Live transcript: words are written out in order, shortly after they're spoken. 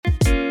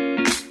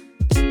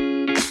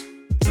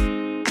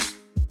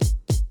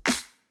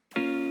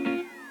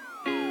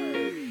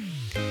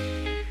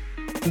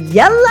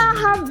Yalla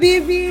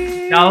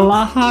Habibi!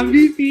 Yalla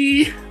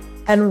Habibi!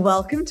 And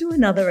welcome to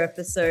another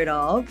episode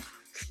of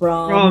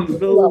From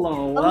the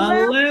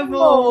Lower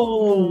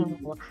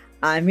Level.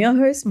 I'm your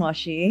host,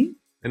 Moshi.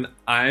 And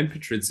I'm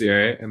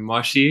Patrizio. And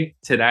Moshi,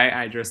 today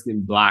I dressed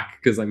in black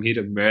because I'm here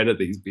to murder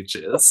these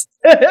bitches.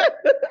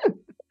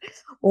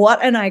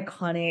 What an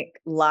iconic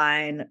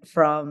line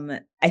from,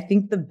 I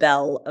think, the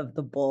belle of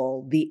the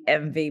ball, the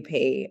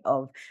MVP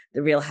of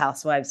the Real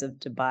Housewives of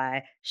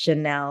Dubai,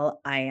 Chanel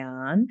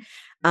Ayan.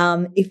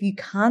 If you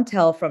can't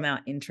tell from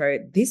our intro,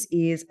 this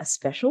is a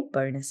special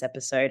bonus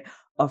episode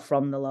of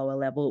From the Lower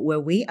Level where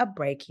we are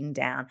breaking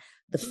down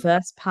the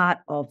first part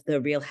of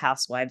the Real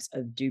Housewives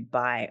of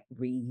Dubai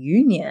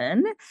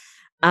reunion.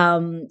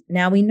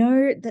 Now we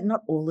know that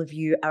not all of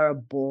you are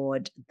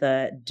aboard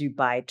the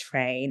Dubai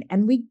train,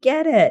 and we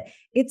get it.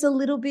 It's a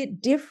little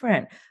bit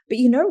different, but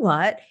you know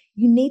what?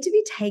 You need to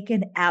be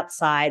taken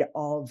outside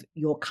of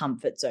your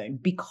comfort zone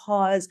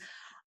because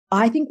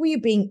I think we are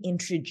being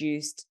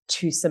introduced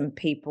to some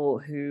people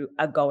who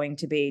are going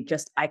to be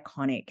just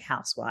iconic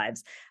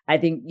housewives. I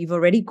think you've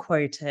already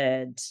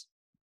quoted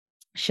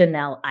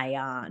Chanel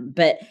Ayan,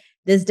 but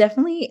there's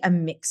definitely a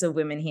mix of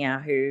women here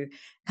who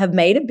have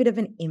made a bit of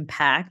an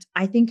impact.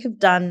 I think have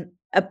done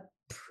a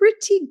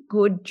pretty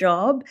good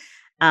job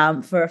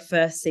for a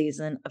first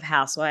season of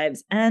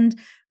Housewives. And,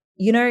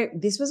 you know,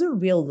 this was a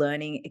real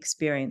learning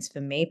experience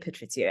for me,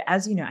 Patrizio.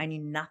 As you know, I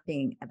knew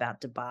nothing about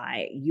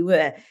Dubai. You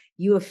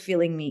were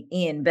filling me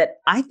in,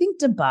 but I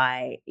think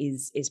Dubai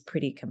is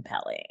pretty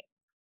compelling.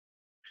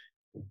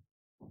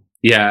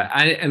 Yeah,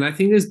 and I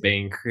think there's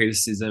been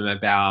criticism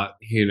about,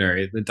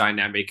 the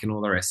dynamic and all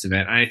the rest of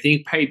it. And I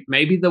think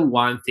maybe the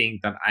one thing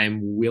that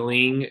I'm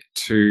willing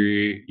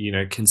to,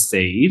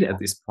 concede at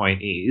this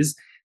point is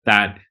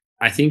that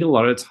I think a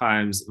lot of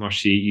times,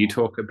 Moshi, you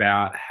talk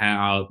about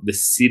how the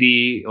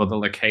city or the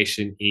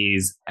location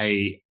is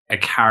a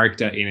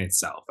character in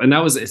itself. And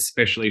that was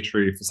especially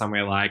true for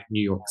somewhere like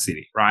New York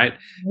City, right?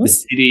 Mm-hmm. The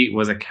city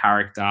was a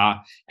character.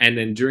 And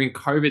then during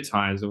COVID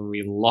times, when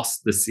we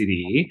lost the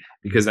city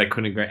because they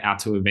couldn't go out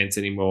to events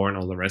anymore and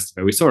all the rest of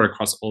it, we saw it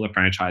across all the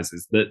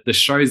franchises. The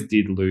shows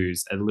did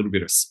lose a little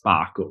bit of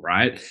sparkle,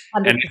 right?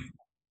 100%.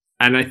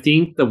 And I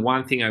think the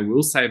one thing I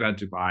will say about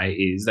Dubai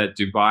is that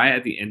Dubai,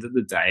 at the end of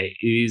the day,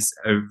 is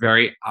a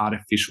very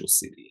artificial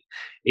city.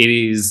 It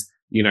is,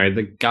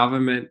 the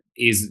government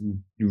is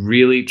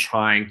really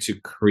trying to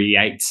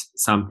create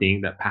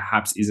something that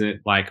perhaps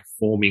isn't like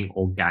forming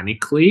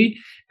organically.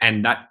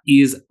 And that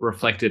is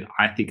reflected,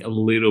 I think, a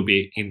little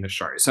bit in the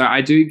show. So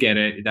I do get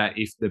it that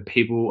if the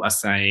people are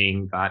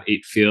saying that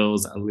it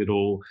feels a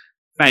little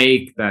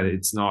fake, that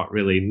it's not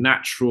really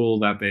natural,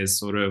 that there's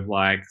sort of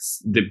like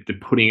they're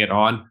putting it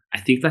on, I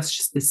think that's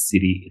just the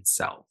city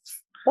itself.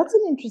 That's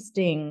an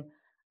interesting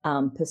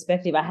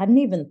perspective. I hadn't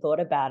even thought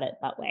about it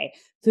that way.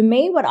 For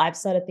me, what I've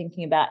started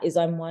thinking about is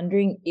I'm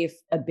wondering if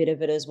a bit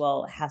of it as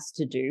well has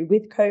to do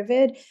with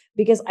COVID,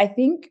 because I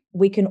think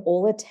we can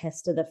all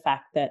attest to the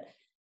fact that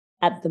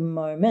at the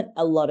moment,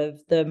 a lot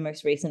of the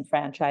most recent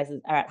franchises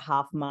are at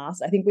half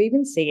mast. I think we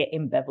even see it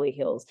in Beverly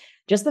Hills.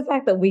 Just the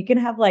fact that we can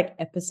have like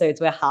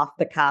episodes where half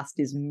the cast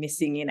is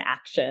missing in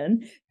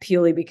action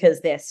purely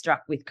because they're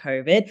struck with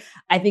COVID.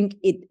 I think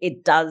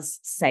it does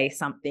say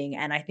something.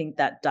 And I think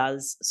that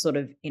does sort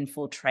of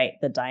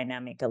infiltrate the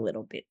dynamic a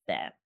little bit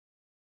there.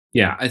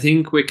 Yeah, I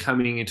think we're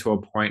coming into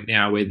a point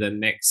now where the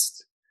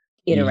next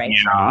Iteration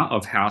year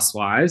of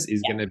Housewives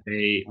is going to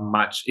be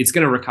it's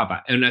going to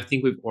recover. And I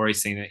think we've already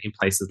seen it in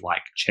places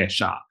like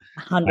Cheshire.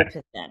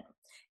 100%.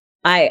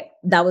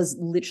 That was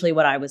literally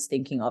what I was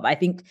thinking of. I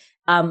think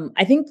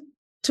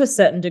to a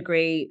certain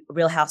degree,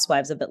 Real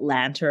Housewives of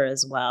Atlanta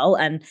as well.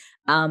 And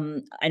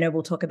I know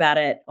we'll talk about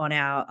it on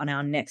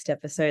our next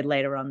episode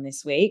later on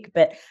this week.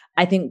 But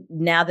I think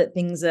now that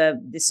things are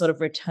this sort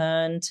of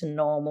return to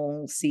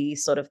normalcy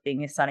sort of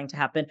thing is starting to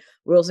happen,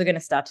 we're also going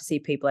to start to see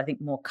people, I think,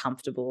 more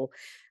comfortable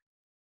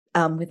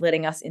with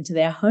letting us into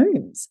their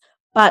homes.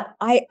 But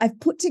I've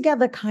put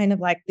together kind of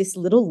like this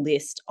little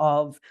list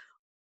of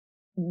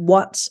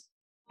what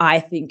I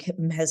think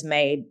has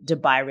made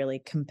Dubai really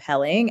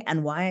compelling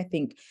and why I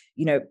think,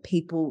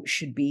 people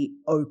should be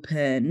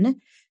open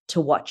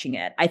to watching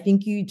it. I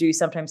think you do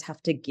sometimes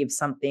have to give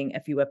something a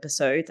few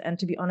episodes. And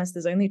to be honest,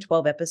 there's only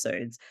 12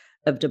 episodes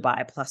of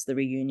Dubai plus the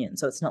reunion.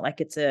 So it's not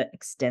like it's an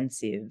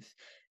extensive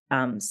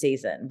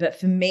season. But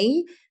for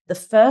me, the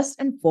first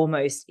and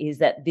foremost is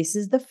that this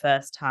is the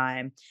first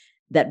time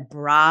that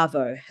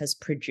Bravo has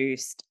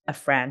produced a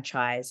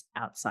franchise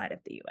outside of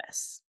the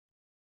US.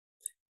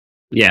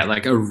 Yeah,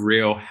 like a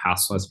Real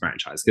Housewives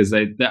franchise, because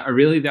they're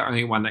really the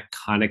only one that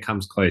kind of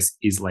comes close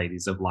is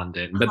Ladies of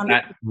London, but 100%.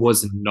 that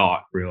was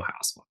not Real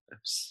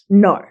Housewives.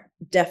 No,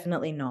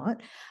 definitely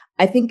not.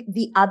 I think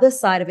the other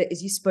side of it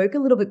is you spoke a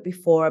little bit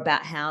before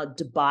about how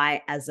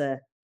Dubai as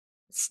a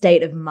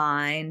state of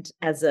mind,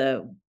 as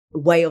a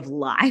way of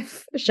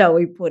life, shall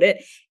we put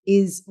it,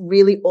 is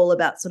really all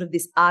about sort of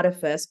this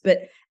artifice. But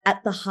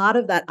at the heart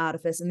of that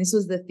artifice, and this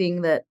was the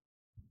thing that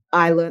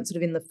I learned sort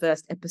of in the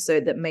first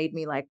episode that made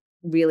me like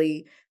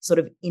really sort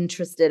of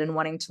interested and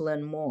wanting to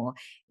learn more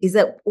is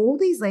that all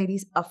these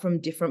ladies are from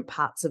different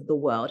parts of the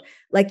world.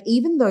 Like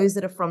even those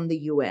that are from the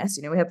US,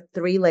 we have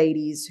 3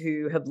 ladies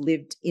who have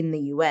lived in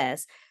the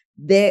US.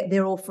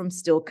 They're all from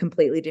still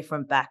completely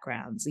different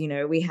backgrounds.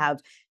 We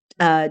have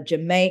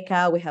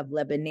Jamaica, we have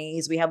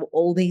Lebanese, we have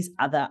all these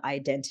other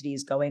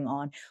identities going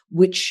on,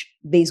 which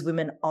these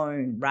women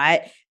own,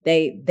 right?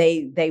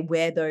 They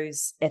wear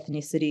those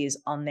ethnicities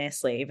on their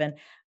sleeve. And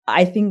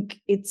I think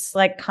it's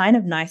like kind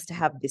of nice to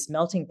have this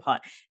melting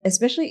pot,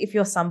 especially if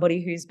you're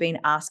somebody who's been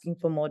asking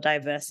for more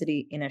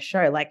diversity in a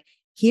show. Like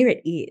here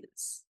it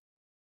is.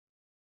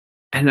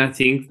 And I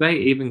think they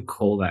even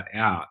call that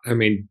out. I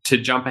mean, to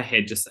jump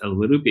ahead just a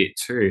little bit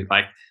too,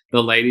 like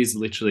the ladies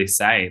literally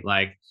say,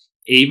 like,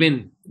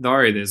 even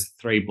though there's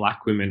 3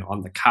 black women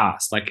on the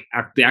cast, like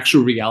the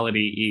actual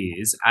reality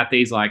is at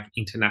these like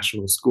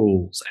international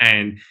schools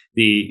and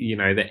the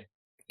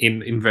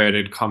in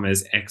inverted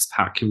commas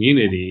expat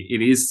community,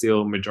 it is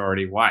still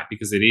majority white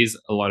because it is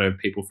a lot of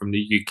people from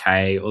the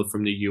UK or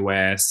from the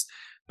US,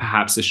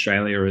 perhaps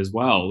Australia as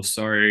well.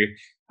 So,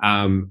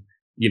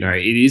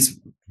 it is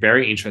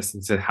very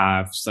interesting to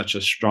have such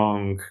a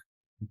strong,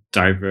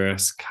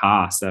 diverse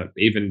cast that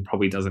even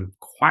probably doesn't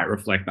quite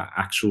reflect that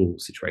actual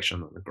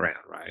situation on the ground,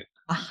 right?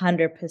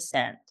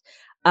 100%.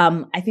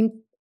 I think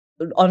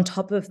on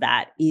top of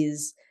that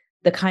is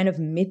the kind of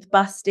myth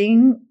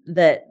busting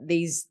that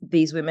these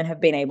women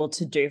have been able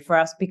to do for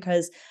us,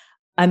 because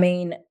I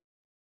mean,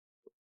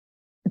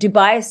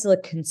 Dubai is still a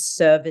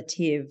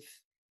conservative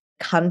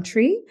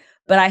country,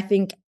 but I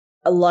think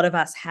a lot of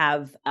us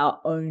have our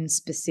own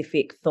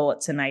specific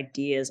thoughts and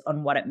ideas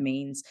on what it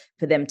means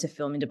for them to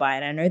film in Dubai.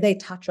 And I know they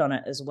touch on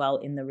it as well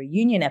in the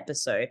reunion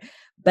episode.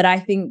 But I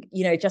think,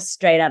 just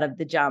straight out of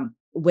the jump,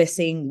 we're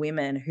seeing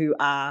women who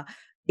are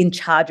in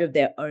charge of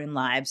their own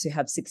lives, who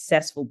have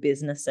successful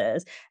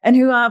businesses, and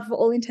who are, for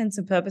all intents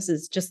and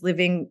purposes, just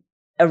living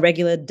a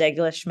regular,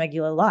 degular,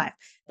 schmegular life.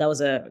 That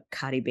was a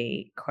Cardi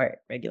B quote,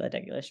 regular,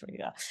 degular,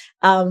 schmegular.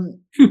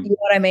 You know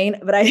what I mean?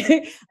 But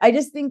I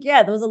just think,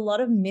 there was a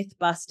lot of myth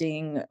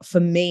busting for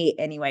me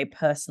anyway,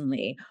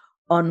 personally,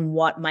 on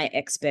what my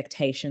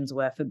expectations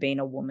were for being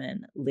a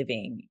woman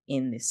living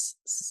in this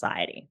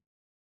society.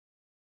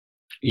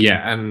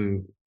 Yeah,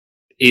 and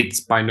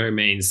it's by no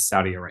means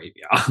Saudi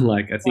Arabia.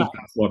 Like, I think Well,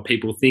 that's what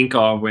people think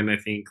of when they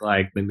think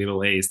like the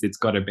Middle East. It's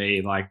got to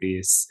be like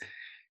this,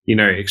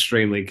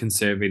 extremely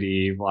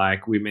conservative,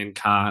 like women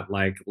can't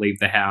like leave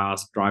the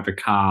house, drive a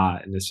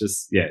car. And it's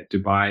just, yeah,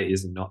 Dubai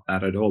is not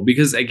that at all.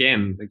 Because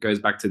again, it goes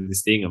back to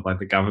this thing of like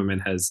the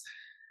government has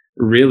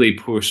really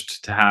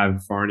pushed to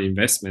have foreign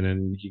investment,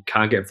 and you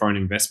can't get foreign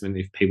investment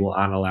if people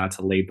aren't allowed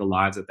to lead the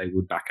lives that they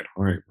would back at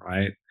home,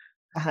 right?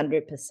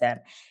 100%.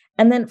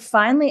 And then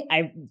finally,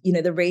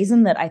 the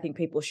reason that I think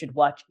people should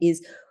watch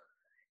is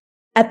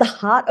at the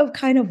heart of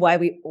kind of why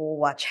we all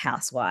watch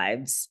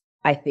Housewives,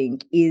 I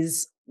think,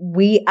 is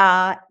we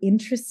are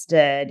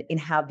interested in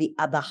how the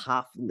other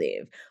half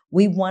live.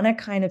 We want to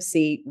kind of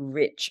see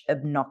rich,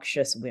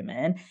 obnoxious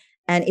women.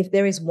 And if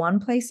there is one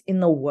place in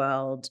the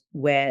world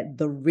where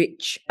the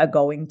rich are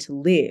going to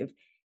live,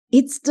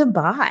 it's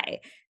Dubai.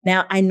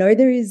 Now, I know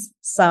there is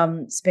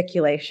some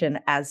speculation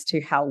as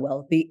to how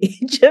wealthy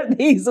each of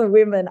these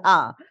women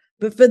are,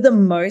 but for the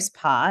most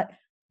part,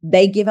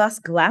 they give us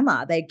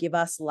glamour, they give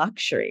us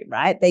luxury,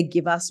 right? They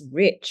give us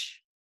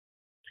rich.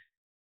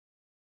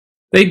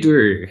 They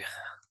do.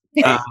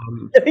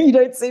 Um, You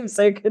don't seem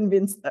so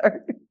convinced though.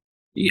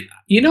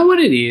 you know what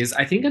it is?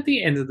 I think at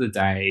the end of the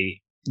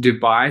day,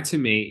 Dubai to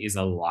me is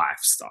a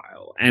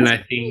lifestyle. And That's I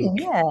the thing,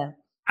 think yeah.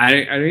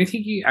 I don't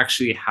think you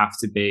actually have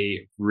to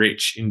be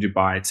rich in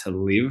Dubai to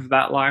live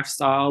that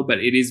lifestyle, but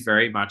it is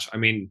very much, I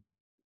mean,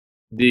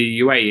 the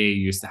UAE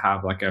used to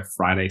have like a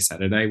Friday,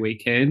 Saturday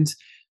weekend,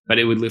 but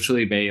it would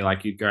literally be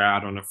like you'd go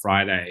out on a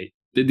Friday.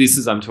 This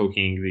is, I'm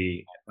talking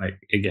the, like,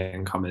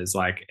 again, commas,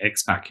 like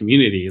expat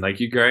community. Like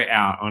you go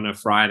out on a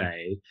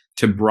Friday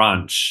to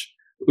brunch,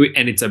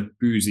 and it's a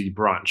boozy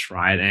brunch,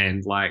 right?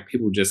 And like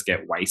people just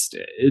get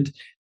wasted.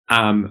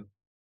 And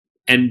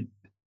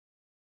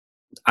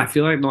I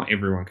feel like not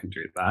everyone can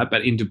do that,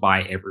 but in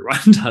Dubai, everyone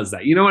does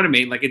that. You know what I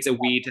mean? Like it's a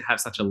weird to have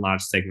such a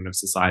large segment of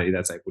society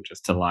that's able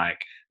just to like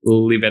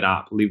live it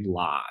up, live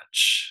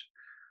large.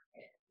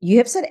 You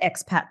have said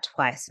expat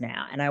twice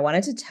now, and I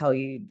wanted to tell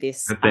you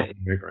this. But they're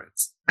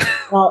immigrants.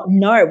 Well,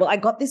 no. Well, I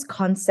got this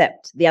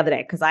concept the other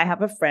day because I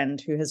have a friend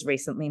who has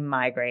recently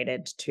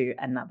migrated to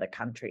another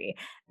country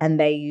and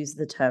they use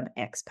the term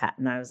expat.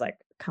 And I was like,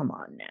 come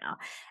on now.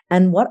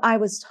 And what I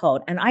was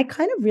told, and I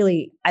kind of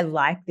really, I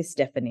like this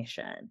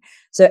definition.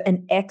 So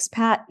an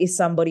expat is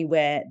somebody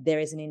where there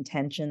is an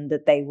intention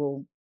that they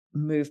will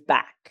move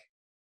back,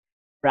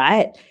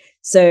 right?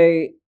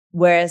 So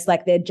whereas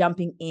like they're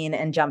jumping in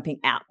and jumping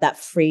out, that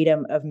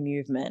freedom of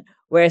movement.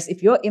 Whereas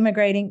if you're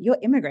immigrating, you're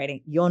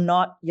immigrating. You're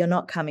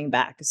not coming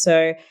back.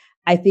 So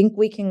I think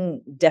we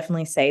can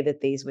definitely say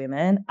that these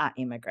women are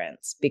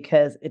immigrants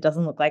because it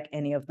doesn't look like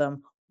any of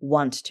them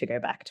want to go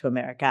back to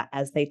America,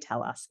 as they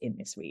tell us in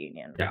this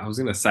reunion. Yeah, I was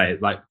gonna say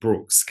like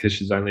Brooks because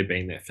she's only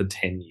been there for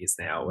 10 years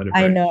now. I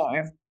Whatever.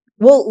 know.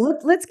 Well,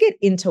 let's get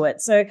into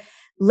it. So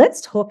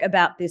let's talk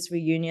about this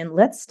reunion.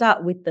 Let's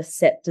start with the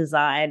set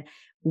design.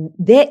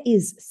 There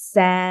is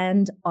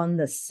sand on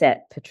the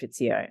set,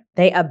 Patrizio.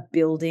 They are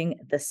building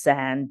the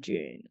sand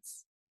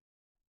dunes.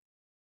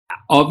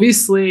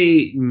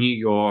 Obviously, New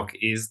York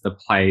is the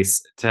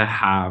place to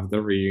have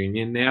the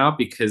reunion now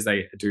because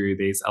they do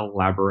these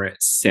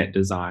elaborate set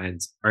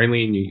designs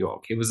only in New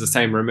York. It was the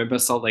same. Remember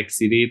Salt Lake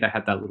City? They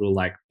had that little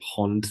like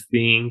pond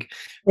thing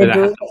They're that they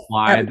had doing to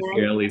fly the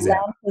girlies out.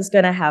 Atlanta is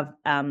going to have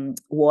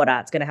water.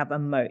 It's going to have a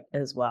moat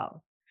as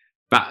well.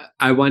 But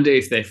I wonder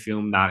if they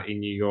filmed that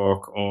in New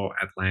York or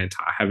Atlanta.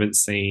 I haven't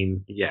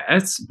seen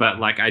yet, but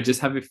like I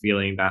just have a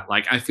feeling that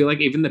like I feel like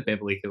even the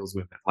Beverly Hills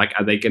women, like,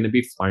 are they going to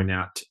be flown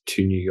out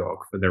to New York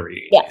for the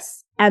reunion?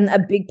 Yes. And a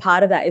big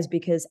part of that is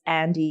because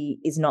Andy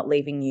is not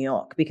leaving New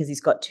York because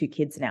he's got 2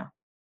 kids now.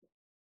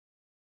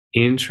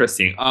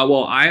 Interesting. Oh,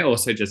 well, I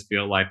also just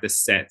feel like the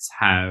sets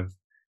have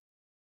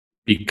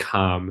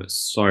become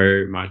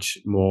so much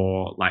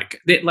more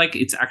like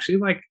it's actually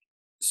like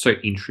so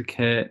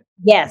intricate.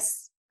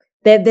 Yes.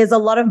 There's a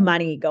lot of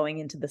money going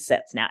into the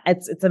sets now.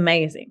 It's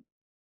amazing.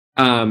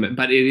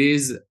 But it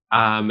is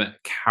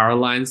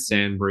Caroline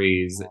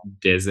Stanbury's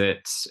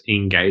desert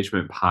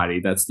engagement party.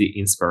 That's the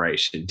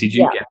inspiration. Did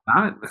you get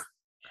that?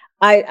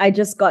 I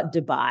just got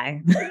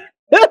Dubai.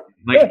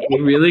 Like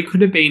it really could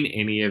have been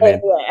any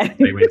event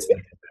they went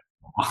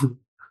to.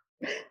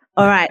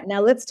 All right,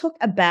 now let's talk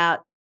about.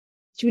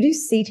 Should we do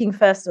seating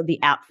first or the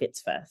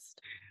outfits first?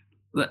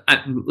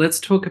 Let's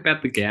talk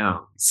about the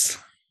gowns.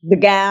 The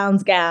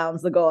gowns,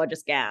 the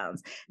gorgeous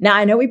gowns. Now,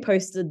 I know we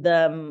posted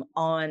them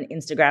on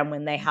Instagram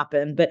when they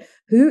happened, but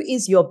who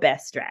is your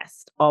best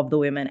dressed of the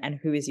women and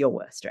who is your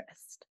worst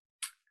dressed?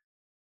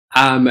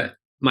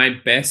 My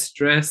best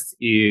dressed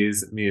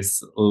is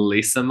Miss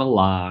Lisa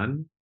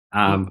Milan.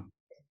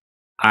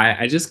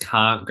 I just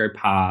can't go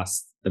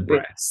past the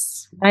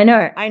breasts. I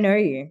know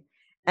you.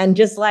 And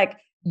just like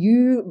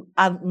you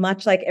are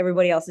much like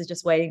everybody else is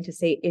just waiting to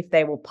see if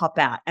they will pop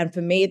out. And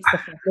for me, it's the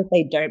fact that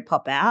they don't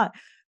pop out,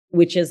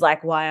 which is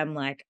like why I'm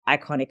like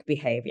iconic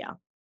behavior.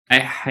 I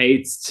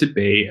hate to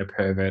be a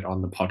pervert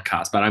on the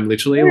podcast, but I'm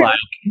literally like...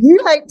 You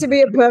hate to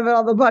be a pervert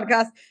on the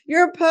podcast.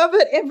 You're a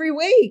pervert every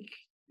week.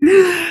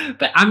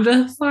 But I'm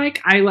just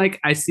like,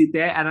 I sit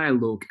there and I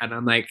look and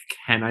I'm like,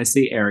 can I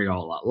see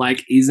areola?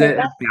 Like, is it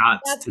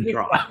about to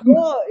drop?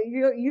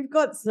 You've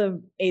got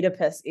some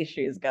Oedipus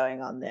issues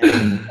going on there.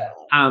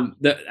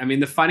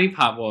 The funny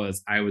part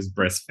was I was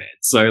breastfed,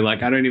 so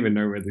like I don't even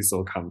know where this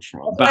all comes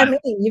from. But I mean,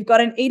 you've got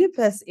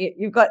Oedipus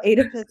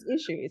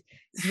issues.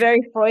 It's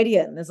very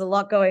Freudian. There's a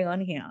lot going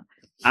on here.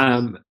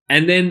 And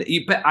then,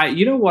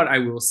 you know what I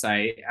will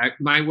say?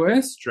 My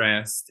worst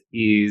dressed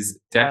is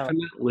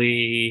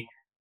definitely...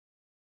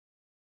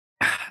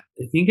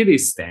 I think it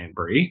is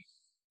Stanbury.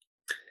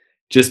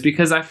 Just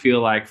because I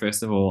feel like,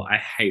 first of all, I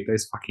hate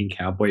those fucking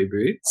cowboy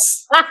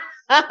boots.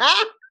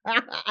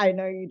 I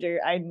know you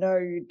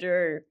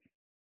do.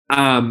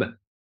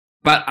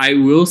 But I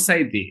will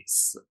say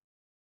this.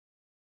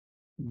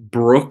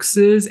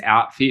 Brooks's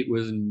outfit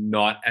was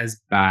not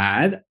as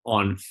bad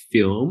on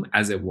film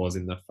as it was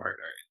in the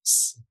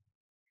photos.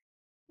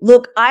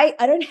 Look, I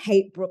don't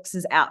hate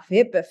Brooks's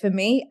outfit, but for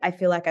me, I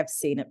feel like I've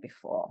seen it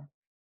before.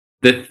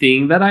 The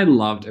thing that I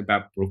loved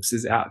about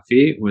Brooks's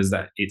outfit was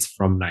that it's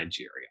from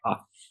Nigeria.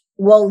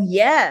 Well,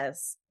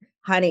 yes,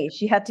 honey,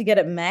 she had to get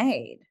it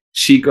made.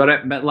 She got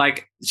it, but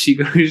like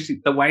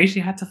the way she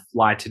had to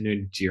fly to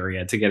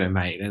Nigeria to get it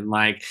made, and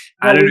like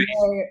I don't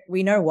know.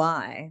 We know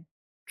why.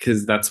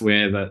 Because that's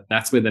where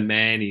the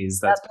man is.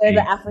 That's where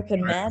the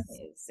African man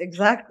is.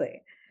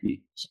 Exactly.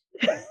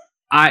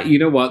 You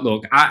know what?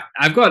 Look,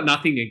 I've got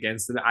nothing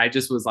against it. I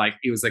just was like,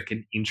 it was like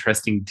an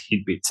interesting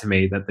tidbit to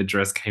me that the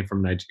dress came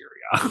from Nigeria.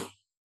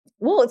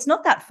 Well, it's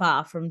not that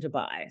far from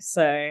Dubai,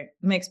 so it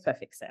makes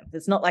perfect sense.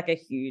 It's not like a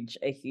huge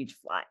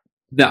flight.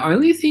 The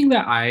only thing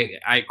that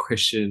I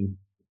question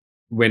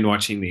when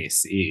watching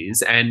this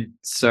is, and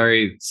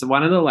so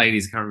one of the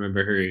ladies, can't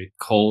remember who,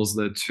 calls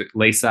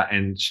Lisa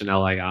and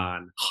Chanel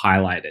Ayan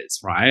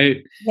highlighters, right?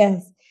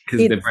 Yes,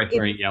 because they're both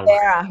wearing yellow.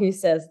 Sarah who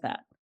says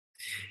that.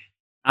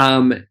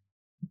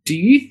 Do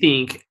you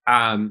think,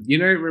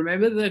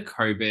 remember the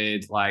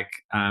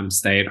COVID,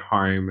 stay at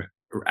home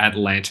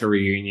Atlanta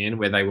reunion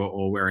where they were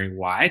all wearing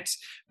white?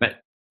 But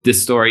the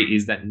story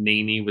is that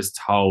Nene was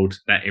told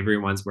that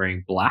everyone's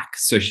wearing black.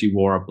 So she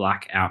wore a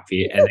black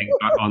outfit and then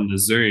got on the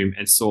Zoom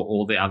and saw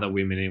all the other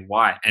women in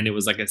white. And it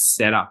was like a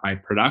setup by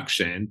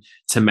production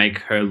to make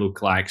her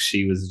look like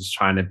she was just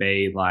trying to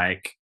be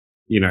like,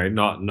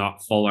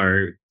 not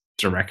follow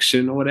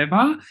direction or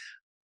whatever.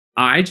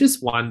 I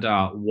just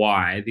wonder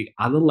why the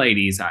other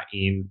ladies are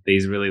in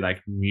these really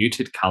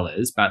muted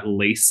colors, but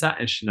Lisa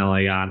and Chanel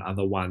Ayan are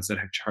the ones that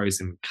have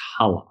chosen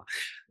color.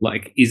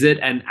 Is it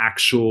an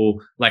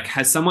actual,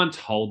 has someone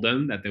told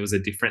them that there was a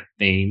different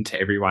theme to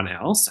everyone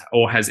else,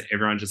 or has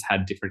everyone just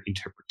had different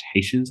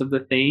interpretations of the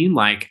theme?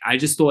 I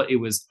just thought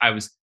I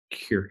was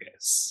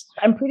curious.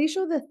 I'm pretty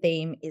sure the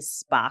theme is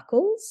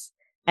sparkles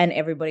and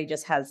everybody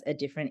just has a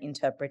different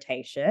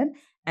interpretation.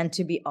 And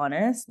to be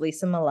honest,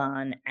 Lisa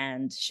Milan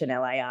and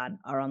Chanel Ayan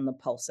are on the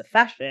pulse of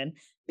fashion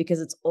because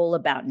it's all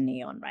about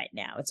neon right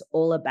now. It's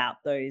all about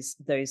those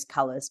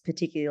colors,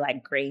 particularly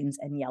like greens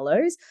and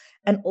yellows.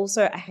 And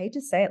also, I hate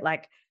to say it,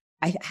 like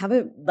I have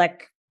a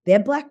like they're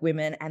Black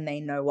women and they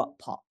know what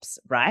pops,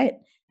 right?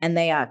 And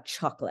they are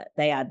chocolate.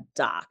 They are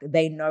dark.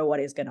 They know what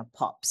is going to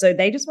pop. So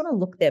they just want to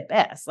look their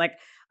best. Like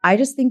I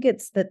just think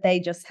it's that they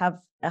just have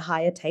a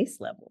higher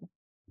taste level.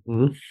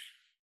 Mhm.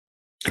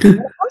 When it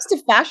comes to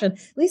fashion,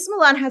 Lisa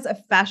Milan has a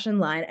fashion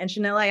line and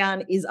Chanel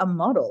Ayan is a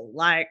model.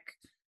 Like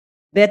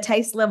their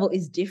taste level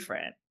is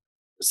different.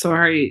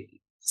 Sorry,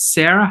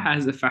 Sarah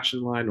has a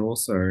fashion line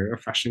also, a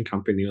fashion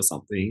company or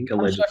something, I'm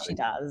sure she allegedly.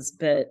 does,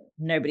 but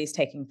nobody's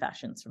taking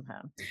fashions from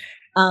her.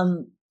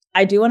 Um,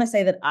 I do want to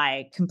say that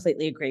I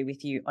completely agree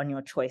with you on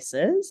your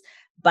choices,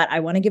 but I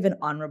want to give an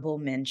honorable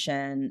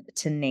mention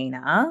to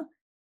Nina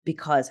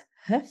because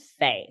her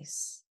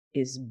face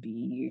is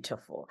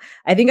beautiful.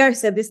 I think I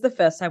said this the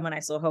first time when I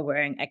saw her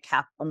wearing a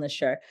cap on the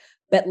show,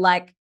 but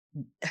like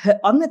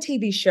on the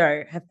TV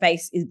show, her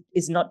face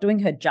is not doing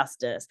her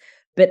justice.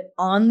 But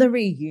on the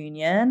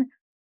reunion,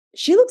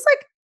 she looks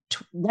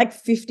like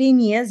 15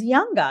 years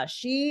younger.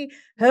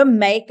 Her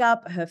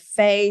makeup, her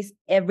face,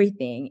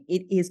 everything,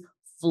 it is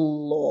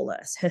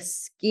flawless. Her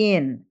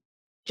skin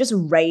just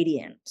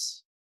radiant.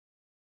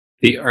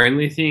 The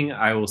only thing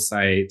I will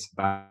say to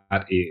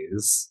that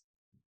is,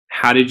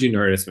 how did you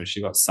notice when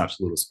she got such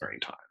little screen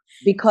time?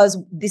 Because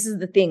this is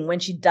the thing, when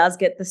she does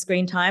get the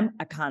screen time,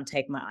 I can't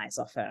take my eyes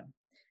off her.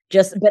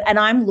 And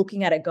I'm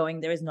looking at it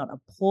going, there is not a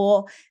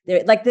pore.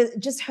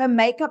 Just her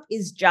makeup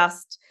is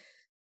just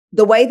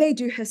the way they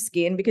do her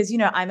skin, because,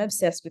 I'm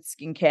obsessed with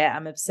skincare.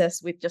 I'm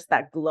obsessed with just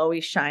that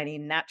glowy, shiny,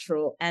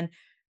 natural. And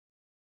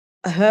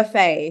her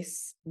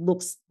face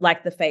looks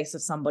like the face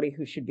of somebody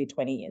who should be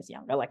 20 years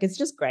younger. Like, it's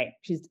just great.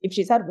 If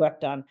she's had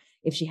work done,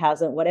 if she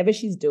hasn't, whatever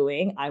she's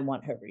doing, I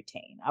want her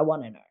routine. I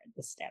want to know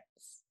the steps.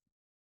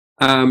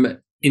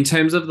 In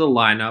terms of the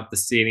lineup, the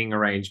seating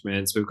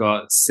arrangements, we've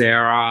got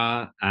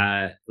Sarah,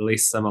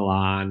 Lisa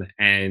Milan,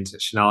 and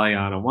Chanel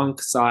Ayan on one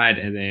side,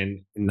 and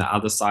then in the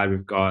other side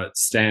we've got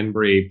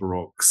Stanbury,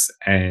 Brooks,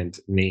 and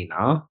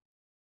Nina.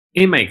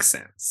 It makes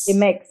sense. It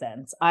makes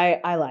sense.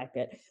 I like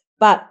it.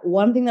 But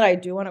one thing that I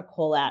do want to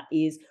call out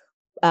is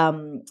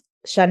Chanel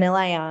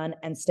Ayan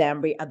and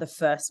Stanbury are the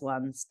first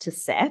ones to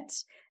set,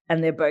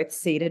 and they're both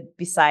seated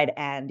beside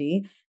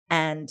Andy.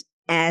 And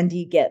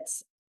Andy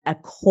gets a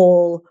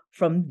call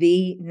from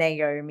the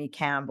Naomi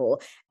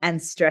Campbell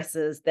and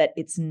stresses that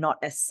it's not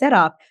a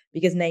setup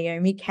because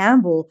Naomi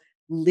Campbell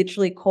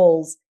literally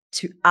calls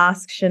to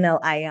ask Chanel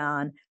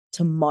Ayan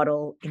to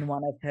model in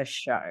one of her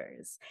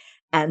shows.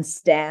 And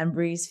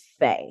Stanbury's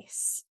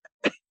face.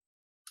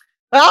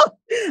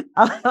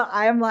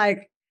 I'm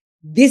like,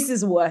 this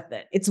is worth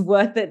it. It's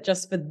worth it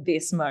just for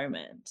this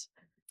moment.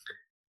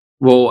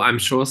 Well, I'm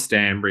sure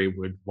Stanbury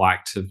would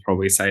like to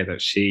probably say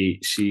that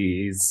she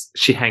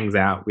hangs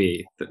out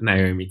with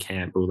Naomi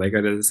Campbell. They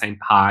go to the same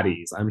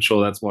parties. I'm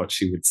sure that's what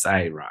she would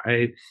say,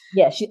 right?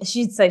 Yeah,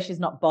 she'd say she's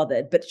not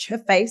bothered, but her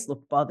face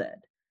looked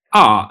bothered.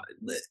 Oh,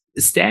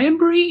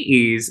 Stanbury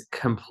is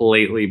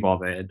completely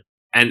bothered.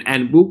 And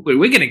we're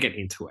going to get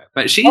into it,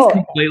 but she's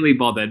completely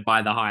bothered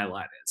by the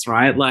highlighters,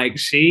 right? Like,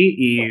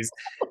 she is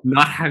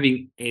not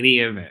having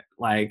any of it,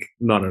 like,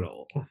 not at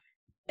all.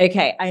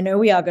 Okay, I know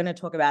we are going to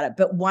talk about it,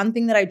 but one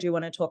thing that I do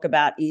want to talk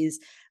about is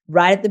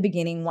right at the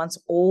beginning, once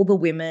all the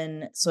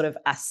women sort of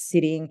are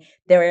sitting,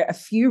 there are a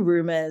few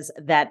rumors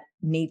that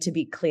need to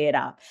be cleared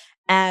up.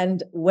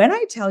 And when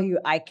I tell you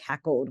I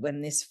cackled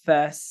when this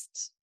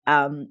first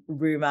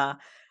rumor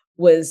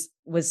was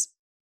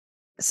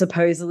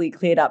supposedly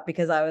cleared up,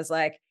 because I was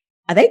like,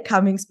 are they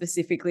coming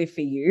specifically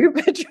for you,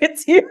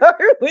 Patrizio,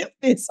 with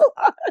this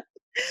one?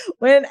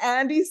 When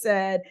Andy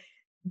said,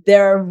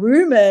 there are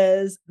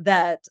rumors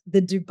that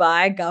the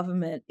Dubai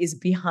government is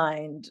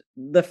behind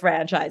the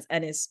franchise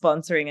and is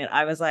sponsoring it,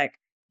 I was like,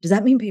 does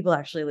that mean people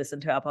actually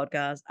listen to our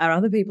podcast? Are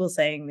other people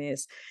saying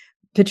this?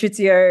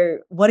 Patrizio,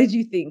 what did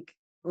you think?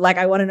 Like,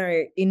 I want to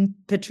know, in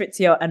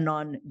Patrizio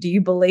Anon, do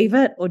you believe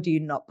it or do you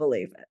not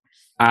believe it?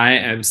 I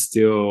am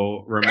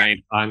still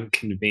remain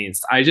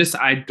unconvinced. I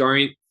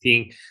don't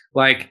think,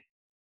 like,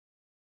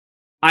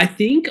 I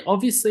think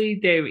obviously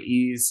there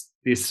is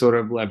this sort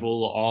of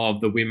level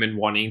of the women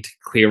wanting to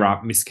clear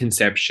up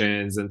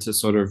misconceptions and to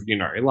sort of,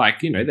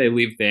 they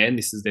live there and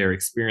this is their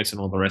experience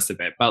and all the rest of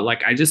it. But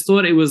like, I just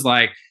thought it was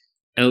like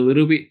a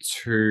little bit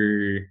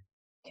too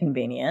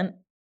convenient.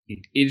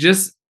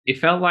 It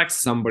felt like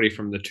somebody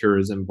from the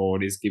tourism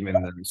board is giving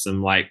them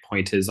some like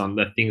pointers on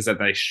the things that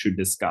they should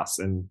discuss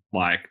and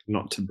like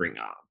not to bring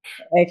up.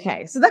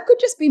 Okay. So that could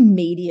just be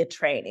media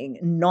training,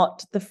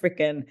 not the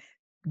freaking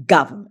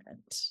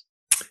government.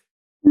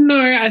 No,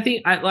 I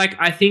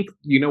think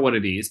you know what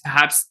it is.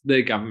 Perhaps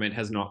the government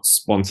has not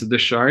sponsored the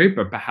show,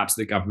 but perhaps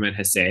the government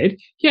has said,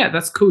 yeah,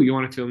 that's cool. You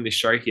want to film this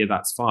show here,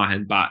 that's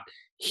fine. But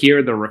here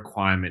are the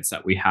requirements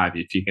that we have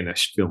if you're going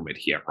to film it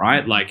here,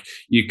 right? Like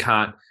you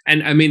can't,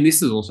 and I mean,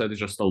 this is also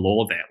just the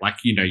law there. Like,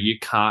 you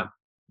can't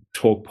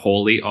talk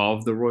poorly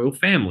of the royal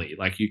family.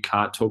 Like you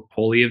can't talk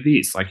poorly of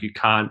this. Like you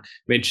can't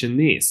mention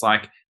this.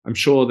 Like I'm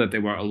sure that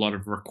there were a lot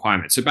of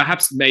requirements. So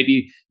perhaps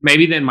maybe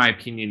then my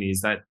opinion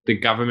is that the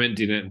government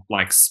didn't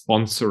like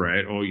sponsor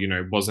it or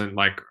wasn't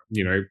like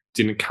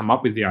didn't come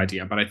up with the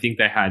idea, but I think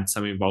they had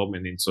some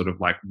involvement in sort of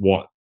like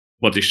what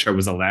this show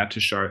was allowed to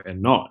show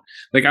and not.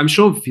 Like I'm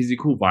sure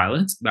physical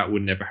violence that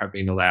would never have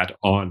been allowed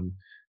on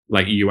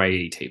like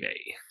UAE TV.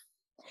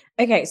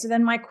 Okay, so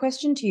then my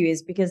question to you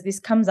is, because this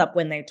comes up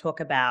when they talk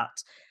about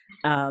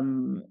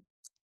um,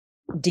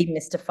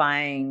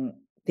 demystifying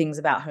things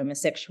about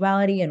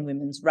homosexuality and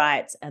women's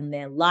rights and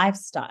their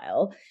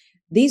lifestyle.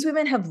 These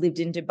women have lived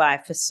in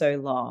Dubai for so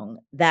long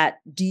that,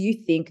 do you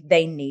think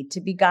they need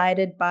to be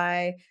guided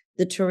by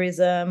the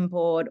tourism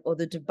board or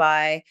the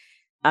Dubai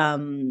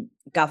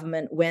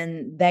government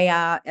when they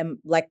are,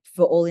 like,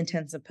 for all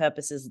intents and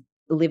purposes,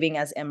 living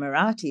as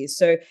Emiratis?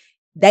 So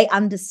they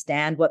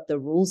understand what the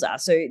rules are.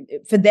 So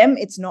for them,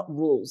 it's not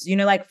rules.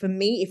 Like for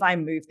me, if I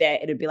moved there,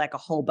 it'd be like a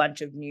whole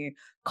bunch of new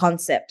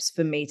concepts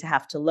for me to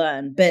have to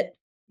learn. But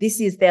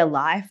this is their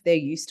life. They're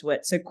used to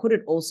it. So could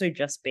it also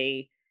just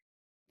be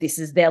this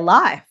is their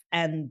life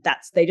and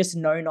they just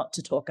know not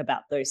to talk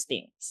about those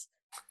things?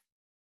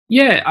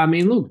 Yeah, I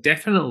mean, look,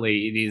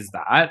 definitely it is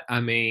that.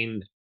 I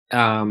mean,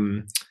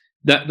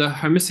 the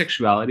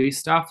homosexuality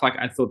stuff, like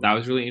I thought that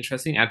was really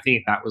interesting. I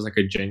think that was like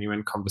a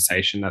genuine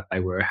conversation that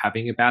they were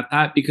having about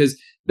that because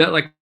that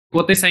like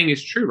what they're saying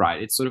is true, right?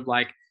 It's sort of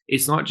like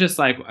it's not just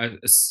like a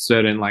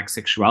certain like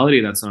sexuality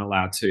that's not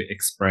allowed to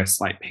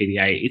express like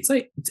PDA. It's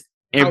like it's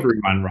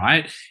everyone,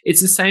 right?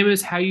 It's the same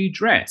as how you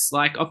dress.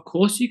 Like, of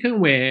course, you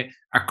can wear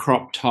a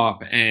crop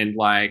top and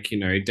like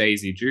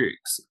Daisy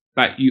Dukes,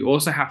 but you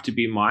also have to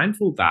be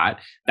mindful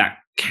that that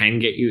can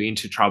get you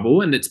into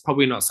trouble. And it's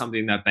probably not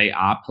something that they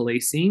are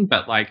policing,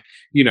 but like,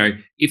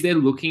 if they're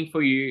looking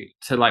for you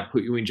to like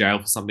put you in jail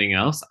for something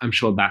else, I'm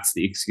sure that's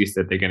the excuse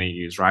that they're going to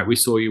use, right? We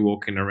saw you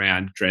walking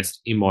around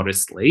dressed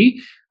immodestly.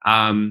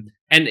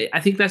 And I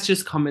think that's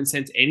just common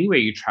sense anywhere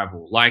you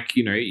travel. Like,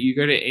 you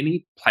go to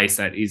any place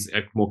that is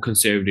a more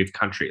conservative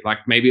country, like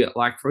maybe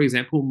like, for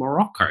example,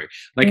 Morocco.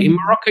 Like in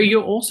Morocco,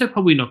 you're also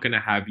probably not going to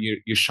have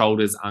your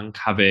shoulders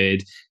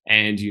uncovered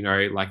and,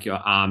 like your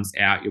arms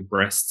out, your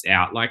breasts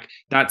out. Like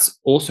that's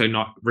also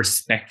not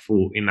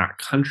respectful in that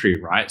country,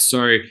 right?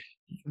 So,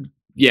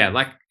 yeah,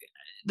 like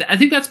I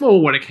think that's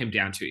more what it came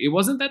down to. It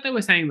wasn't that they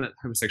were saying that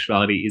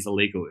homosexuality is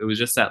illegal. It was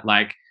just that,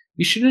 like,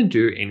 you shouldn't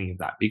do any of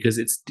that because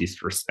it's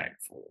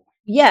disrespectful.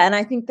 Yeah, and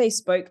I think they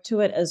spoke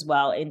to it as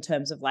well in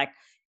terms of like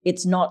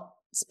it's not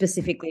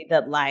specifically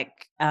that like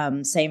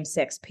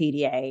same-sex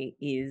PDA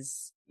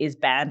is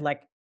banned.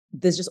 Like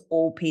there's just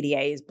all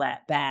PDA is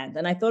banned.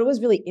 And I thought it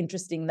was really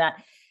interesting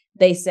that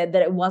they said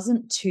that it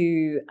wasn't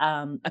to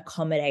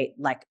accommodate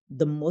like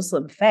the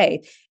Muslim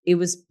faith. It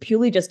was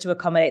purely just to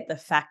accommodate the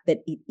fact that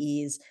it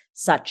is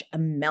such a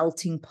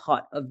melting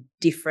pot of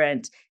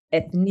different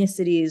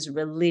ethnicities,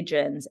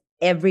 religions,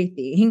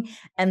 everything.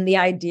 And the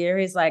idea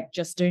is like,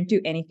 just don't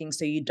do anything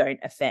so you don't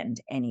offend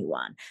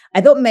anyone.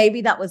 I thought maybe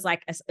that was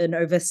like an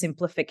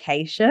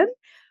oversimplification.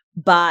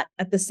 But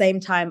at the same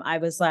time, I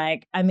was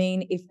like, I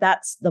mean, if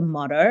that's the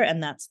motto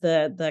and that's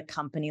the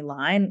company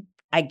line,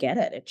 I get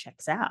it. It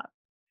checks out.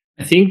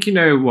 I think,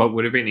 what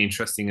would have been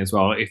interesting as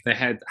well if they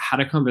had had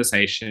a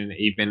conversation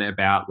even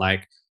about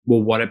like,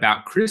 well, what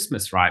about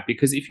Christmas, right?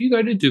 Because if you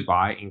go to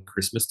Dubai in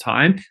Christmas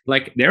time,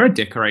 like there are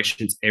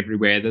decorations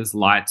everywhere, there's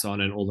lights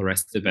on and all the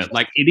rest of it.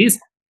 Like it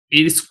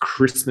is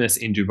Christmas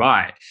in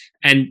Dubai.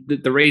 And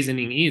the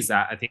reasoning is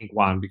that I think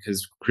one,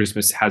 because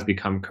Christmas has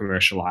become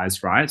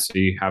commercialized, right? So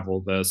you have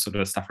all the sort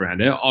of stuff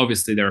around it.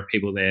 Obviously, there are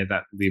people there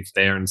that live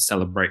there and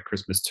celebrate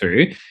Christmas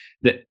too.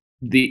 That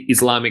the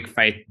Islamic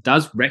faith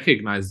does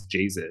recognize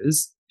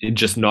Jesus,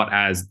 just not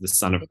as the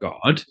Son of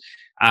God.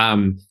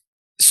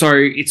 So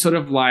it's sort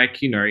of like,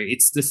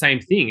 it's the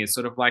same thing. It's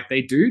sort of like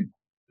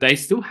they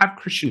still have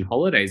Christian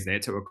holidays there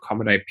to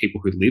accommodate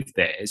people who live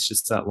there. It's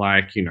just that,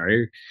 like,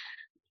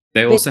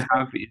 they But also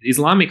have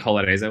Islamic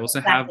holidays. They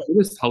also have exactly.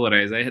 Buddhist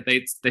holidays.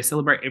 They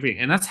celebrate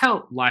everything, and that's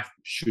how life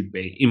should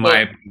be, in my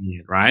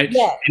opinion. Right?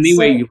 Yeah.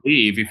 Anywhere So you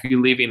live, if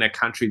you live in a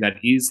country that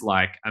is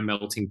like a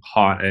melting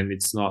pot, and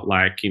it's not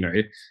like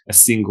a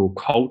single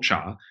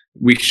culture,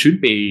 we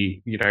should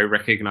be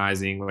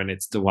recognizing when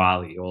it's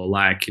Diwali or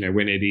like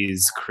when it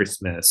is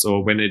Christmas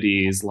or when it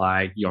is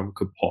like Yom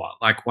Kippur.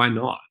 Like, why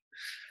not?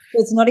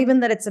 it's not even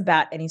that it's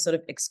about any sort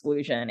of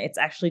exclusion. It's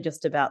actually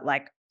just about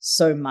like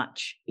so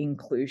much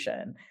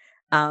inclusion.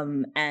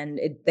 And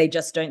they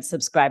just don't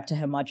subscribe to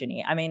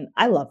homogeny. I mean,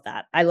 I love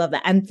that. I love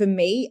that. And for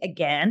me,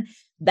 again,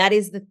 that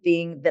is the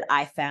thing that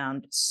I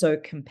found so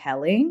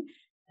compelling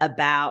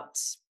about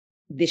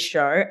this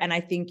show. And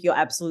I think you're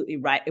absolutely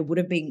right. It would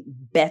have been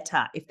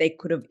better if they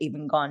could have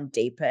even gone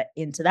deeper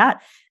into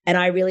that. And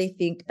I really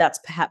think that's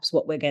perhaps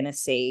what we're going to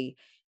see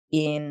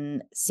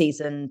in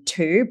season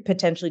 2,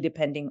 potentially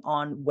depending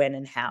on when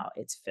and how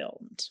it's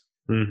filmed.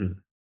 Mhm.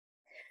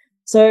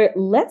 So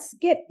let's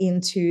get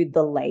into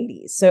the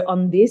ladies. So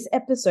on this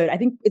episode, I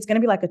think it's going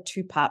to be like a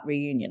two-part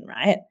reunion,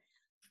 right?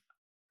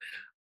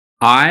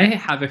 I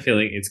have a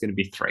feeling it's going to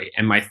be three,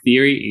 and my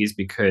theory is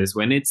because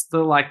when it's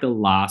the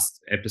last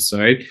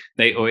episode,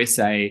 they always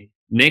say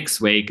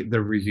next week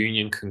the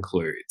reunion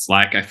concludes.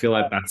 Like I feel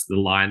like that's the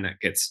line that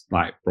gets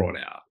like brought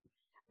out.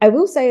 I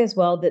will say as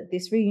well that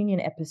this reunion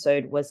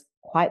episode was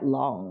quite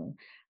long.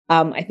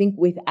 I think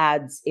with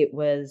ads, it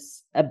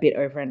was a bit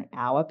over an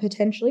hour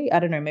potentially. I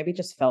don't know, maybe it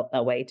just felt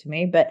that way to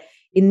me. But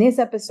in this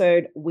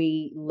episode,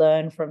 we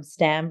learn from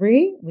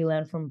Stanbury, we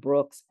learn from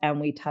Brooks, and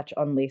we touch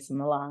on Lisa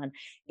Milan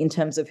in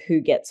terms of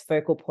who gets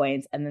focal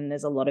points. And then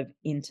there's a lot of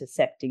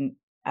intersecting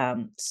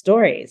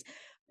stories.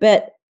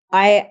 But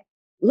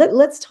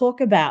let's talk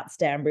about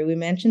Stanbury. We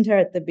mentioned her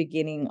at the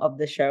beginning of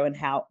the show and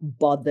how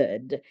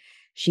bothered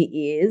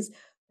she is.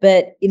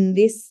 But in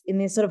this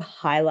sort of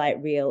highlight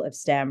reel of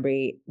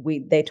Stanbury,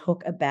 they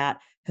talk about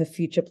her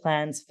future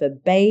plans for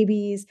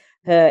babies,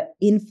 her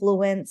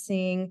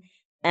influencing,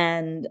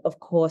 and of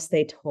course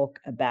they talk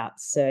about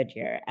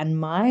Sergio. And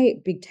my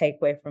big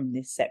takeaway from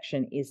this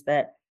section is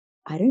that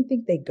I don't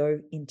think they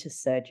go into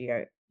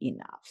Sergio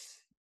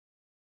enough.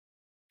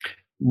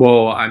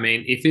 Well, I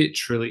mean, if it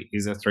truly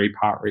is a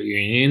three-part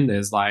reunion,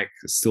 there's like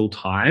still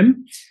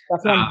time.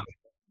 That's what I'm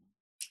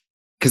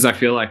Because I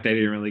feel like they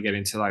didn't really get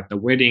into like the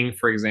wedding,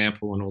 for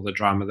example, and all the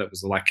drama that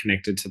was like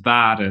connected to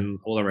that and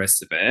all the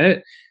rest of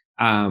it.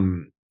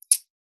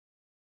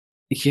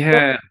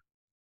 Yeah.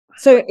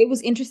 So it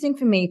was interesting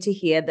for me to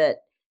hear that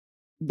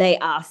they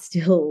are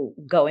still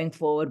going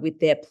forward with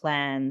their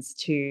plans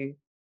to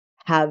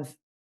have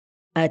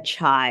a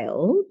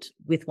child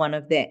with one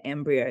of their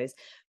embryos.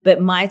 But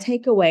my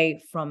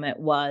takeaway from it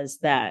was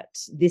that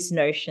this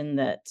notion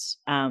that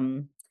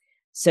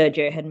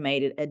Sergio had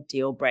made it a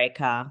deal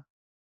breaker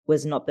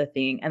was not the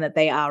thing, and that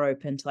they are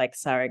open to like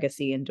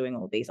surrogacy and doing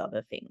all these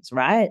other things,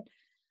 right?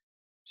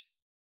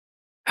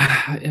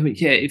 I mean,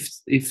 yeah, if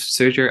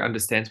Sergio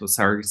understands what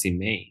surrogacy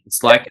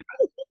means, like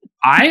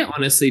I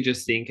honestly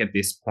just think at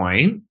this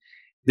point,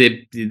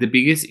 the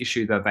biggest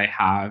issue that they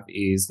have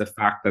is the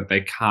fact that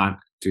they can't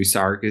do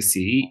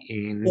surrogacy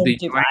in In the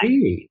Dubai.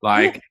 UAE. Yeah.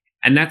 Like,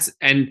 and that's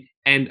and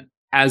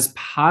as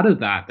part of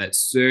that, that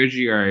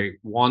Sergio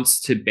wants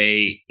to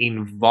be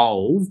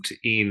involved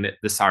in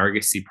the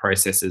surrogacy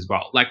process as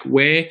well. Like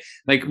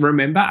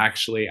remember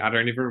actually, I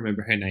don't even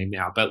remember her name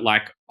now, but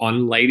like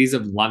on Ladies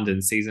of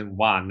London season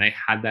 1, they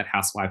had that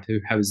housewife who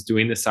was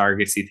doing the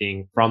surrogacy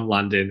thing from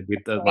London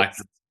with the like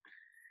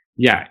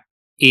yeah,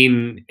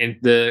 and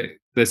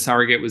the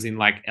surrogate was in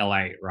like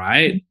LA,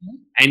 right? Mhm.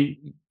 And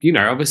you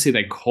know, obviously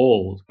they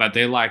called, but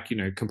they're like, you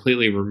know,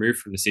 completely removed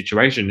from the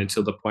situation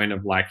until the point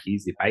of like,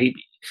 he's your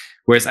baby.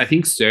 Whereas I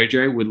think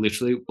Sergio would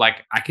literally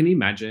like, I can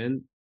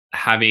imagine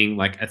having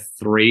like a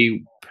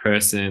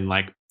 3-person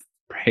like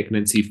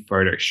pregnancy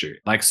photo shoot.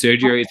 Like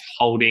Sergio is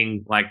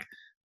holding like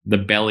the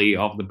belly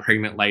of the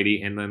pregnant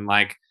lady, and then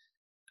like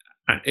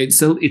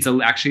actually it's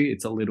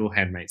a little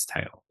Handmaid's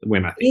Tale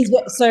when I think.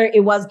 So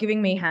it was giving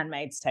me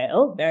Handmaid's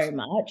Tale very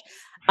much.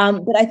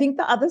 But I think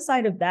the other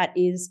side of that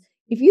is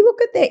if you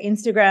look at their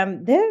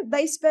Instagram,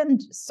 they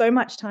spend so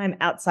much time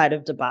outside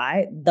of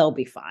Dubai, they'll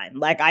be fine.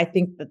 Like I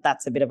think that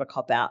that's a bit of a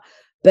cop out.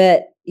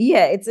 But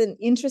yeah, it's an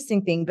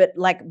interesting thing. But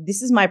like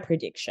this is my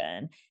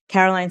prediction: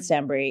 Caroline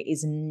Stanbury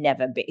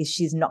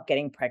she's not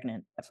getting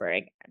pregnant ever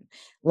again.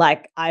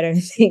 Like I don't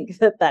think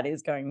that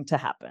is going to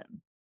happen.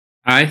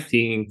 I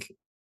think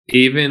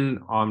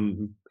even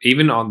on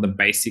the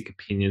basic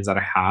opinions that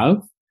I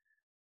have,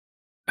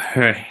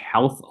 her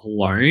health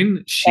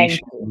alone, she Thank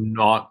should you.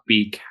 not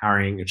be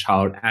carrying a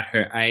child at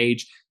her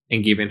age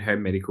and given her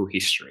medical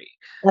history.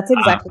 That's Um,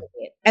 exactly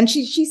it. And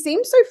she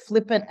seems so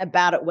flippant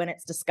about it when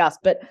it's discussed,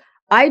 but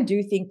I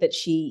do think that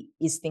she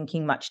is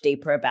thinking much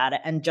deeper about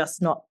it and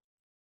just not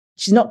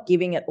she's not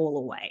giving it all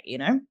away, you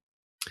know?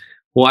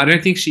 well, I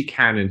don't think she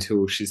can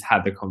until she's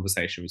had the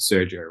conversation with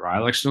Sergio, right?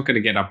 Like she's not going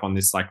to get up on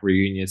this like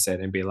reunion set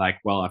and be like,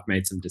 "Well, I've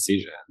made some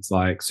decisions."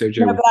 Like No,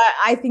 Sergio, but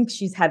I think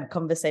she's had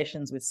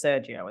conversations with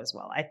Sergio as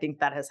well. I think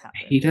that has he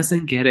happened.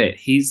 doesn't get it.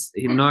 He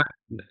not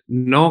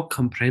no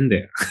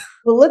comprende.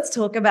 Well, let's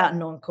talk about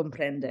non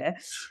comprende.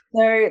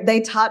 So they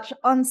touch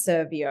on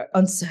Sergio,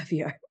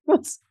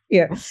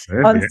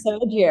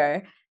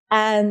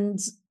 and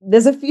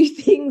there's a few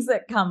things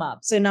that come up.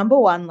 So number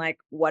one, like,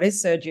 what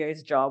is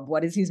Sergio's job?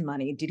 What is his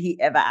money? Did he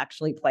ever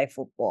actually play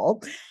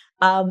football?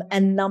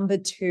 And number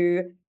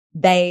two,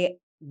 they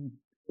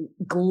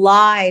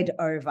glide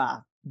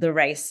over the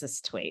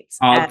racist tweets.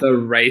 Oh, the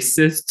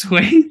racist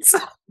tweets.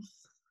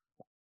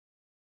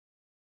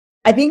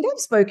 I think I've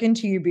spoken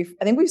to you before.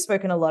 I think we've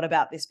spoken a lot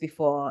about this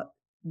before,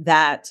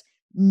 that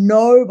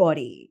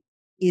nobody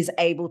is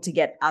able to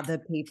get other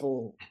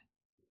people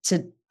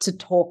to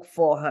talk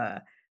for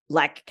her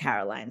like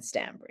Caroline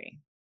Stanbury.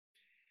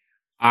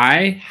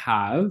 I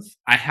have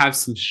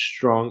some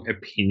strong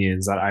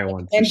opinions that I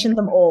want to Mention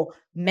them all.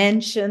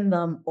 Mention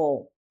them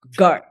all.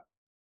 Go.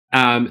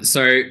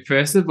 So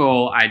first of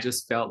all, I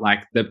just felt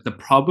like the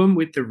problem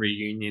with the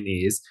reunion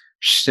is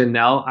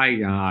Chanel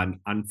Ayan,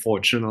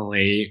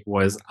 unfortunately,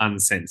 was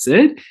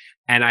uncensored.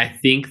 And I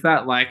think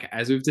that, like,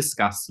 as we've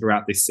discussed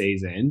throughout this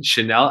season,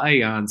 Chanel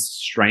Ayan's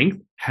strength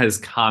has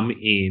come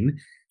in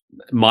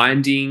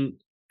minding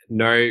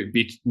no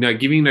bitch, no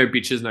giving no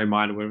bitches no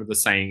mind, or whatever the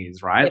saying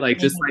is, right? Yep, Like,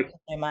 just like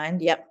my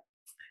mind. Yep.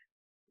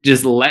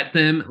 just let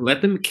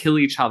them kill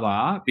each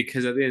other,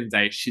 because at the end of the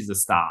day, she's a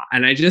star.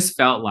 And I just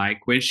felt like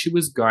when she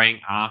was going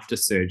after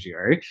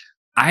Sergio,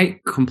 I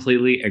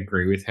completely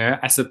agree with her.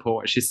 I support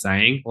what she's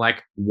saying.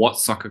 Like, what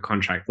soccer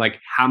contract? Like,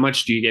 how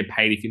much do you get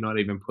paid if you're not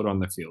even put on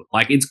the field?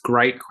 Like, it's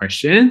great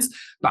questions,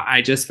 but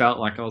I just felt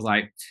like I was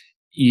like,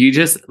 you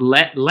just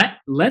let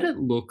it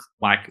look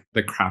like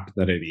the crap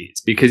that it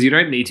is, because you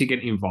don't need to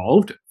get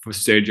involved for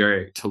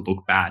Sergio to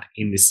look bad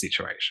in this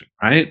situation,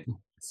 right?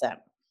 So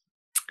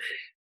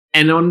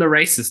And on the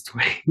racist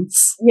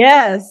tweets,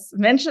 yes,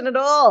 mention it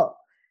all.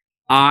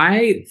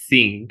 I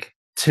think,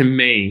 to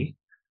me,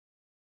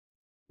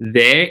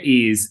 there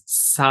is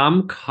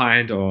some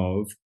kind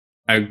of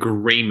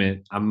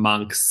agreement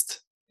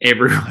amongst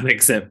everyone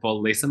except for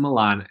Lisa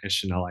Milan and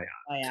Chanel Ayan.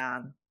 I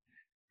am.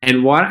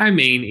 And what I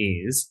mean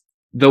is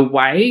the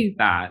way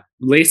that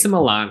Lisa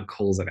Milan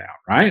calls it out,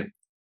 right?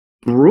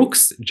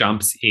 Brooks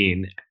jumps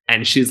in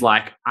and she's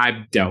like,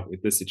 I've dealt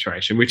with the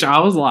situation, which I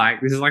was like,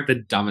 this is like the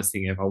dumbest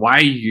thing ever. Why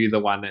are you the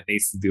one that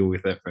needs to deal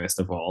with it, first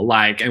of all?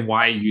 Like, and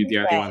why are you the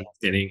only one that's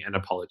getting an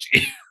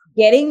apology?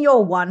 Getting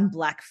your one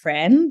black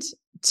friend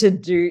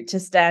to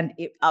stand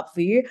up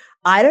for you.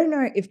 I don't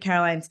know if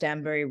Caroline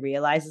Stanbury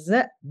realizes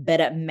it, but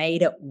it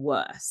made it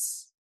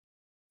worse.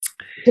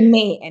 To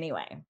me,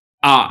 anyway.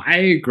 I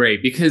agree,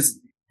 because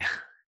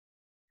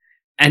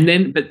and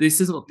then, but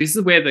this is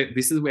where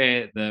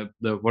the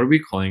what are we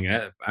calling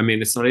it? I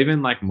mean, it's not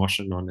even like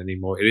Moshanon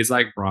anymore. It is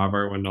like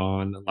Bravo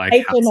Anon, like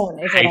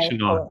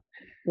H-Anon.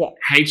 Yeah.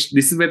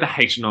 This is where the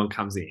H-Anon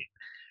comes in.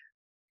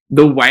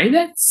 The way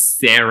that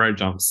Sarah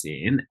jumps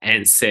in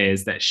and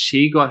says that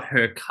she got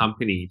her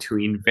company to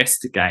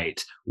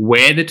investigate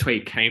where the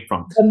tweet came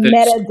from. The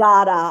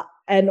metadata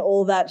and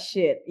all that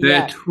shit.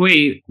 The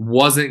tweet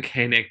wasn't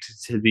connected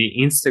to the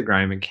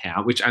Instagram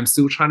account, which I'm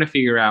still trying to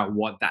figure out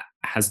what that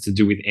has to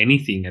do with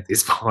anything at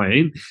this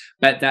point,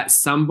 but that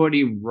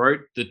somebody wrote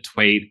the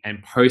tweet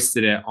and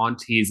posted it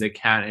onto his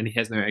account and he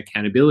has no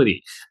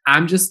accountability.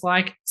 I'm just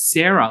like,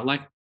 Sarah, like,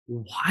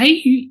 why are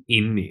you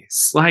in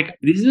this? Like,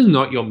 this is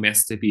not your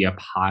mess to be a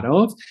part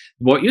of.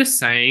 What you're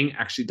saying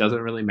actually doesn't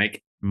really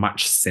make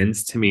much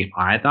sense to me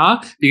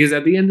either, because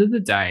at the end of the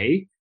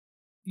day,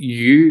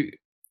 you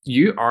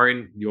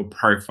own your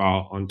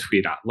profile on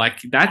Twitter. Like,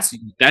 that's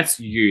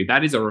you.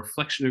 That is a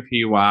reflection of who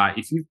you are.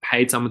 If you've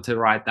paid someone to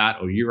write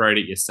that or you wrote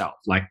it yourself,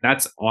 like,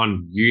 that's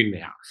on you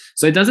now.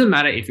 So it doesn't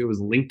matter if it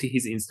was linked to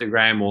his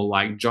Instagram or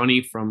like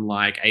Johnny from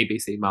like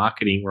ABC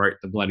Marketing wrote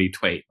the bloody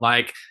tweet.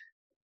 Like,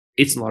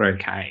 it's not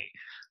okay.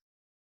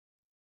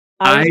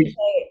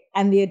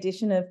 And the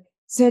addition of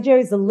Sergio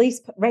is the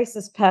least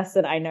racist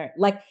person I know.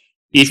 Like,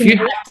 if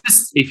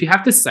you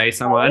have to say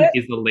someone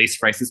is the least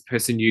racist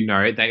person you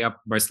know, they are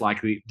most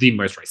likely the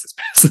most racist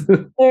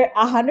person. So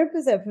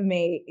 100% for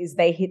me is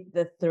they hit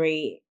the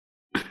three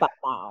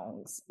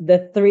bounds,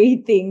 the three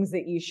things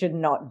that you should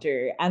not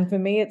do. And for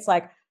me, it's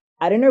like,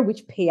 I don't know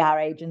which PR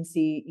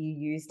agency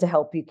you use to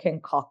help you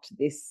concoct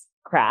this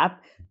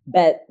crap,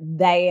 but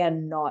they are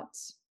not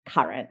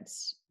current.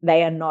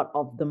 They are not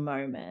of the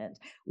moment.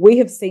 We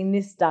have seen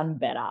this done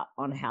better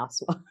on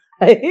Housewives.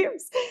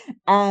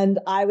 And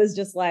I was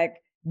just like,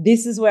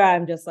 this is where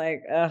I'm just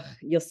like, ugh,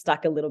 you're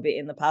stuck a little bit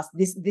in the past.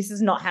 This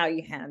is not how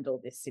you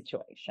handle this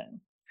situation.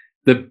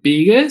 The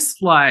biggest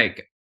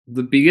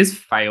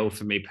fail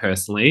for me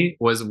personally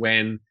was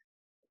when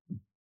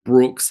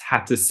Brooks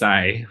had to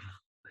say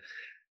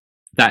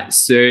that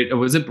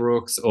was it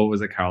Brooks or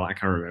was it Caroline? I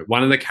can't remember.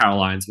 One of the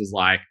Carolines was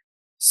like,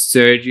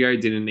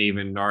 Sergio didn't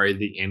even know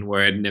the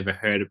N-word, never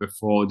heard it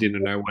before,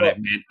 didn't know what it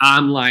meant.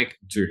 I'm like,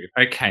 dude,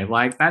 okay,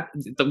 like that.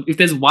 If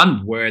there's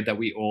one word that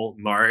we all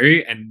know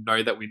and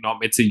know that we're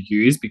not meant to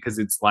use because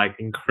it's like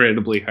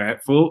incredibly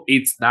hurtful,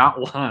 it's that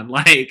one.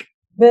 Like,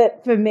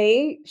 but for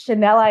me,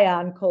 Chanel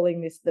Ayan calling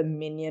this the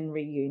Minion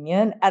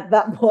reunion at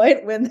that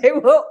point when they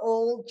were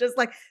all just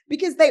like,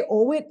 because they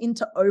all went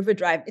into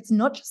overdrive. It's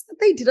not just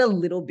that they did a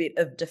little bit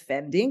of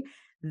defending.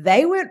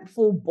 They went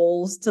full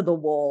balls to the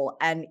wall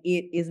and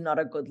it is not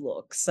a good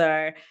look.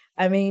 So,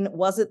 I mean,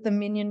 was it the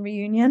Minion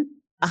reunion?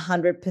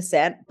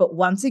 100%. But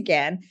once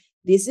again,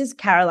 this is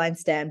Caroline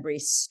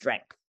Stanbury's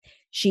strength.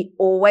 She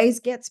always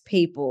gets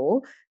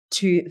people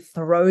to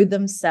throw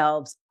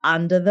themselves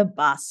under the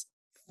bus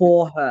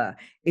for her.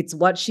 It's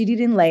what she did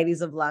in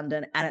Ladies of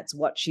London and it's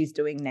what she's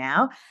doing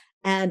now.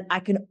 And I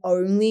can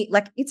only,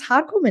 like, it's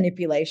hardcore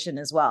manipulation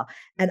as well.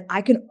 And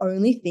I can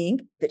only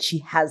think that she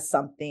has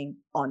something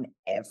on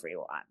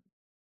everyone.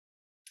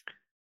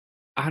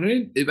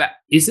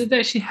 Is it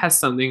that she has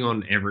something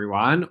on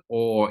everyone?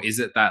 Or is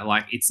it that,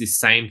 like, it's the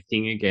same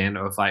thing again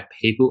of, like,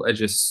 people are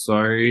just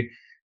so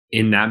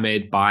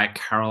enamored by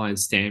Caroline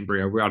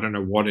Stanbury, or I don't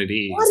know what it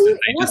is.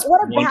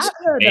 What about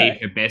her, be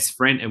her best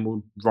friend and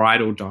will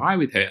ride or die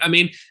with her. I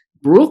mean,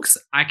 Brooks,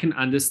 I can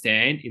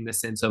understand in the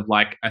sense of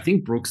like, I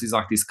think Brooks is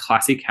like this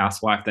classic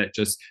housewife that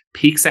just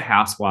picks a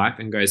housewife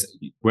and goes,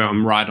 well,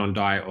 I'm ride on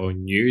die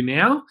on you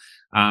now.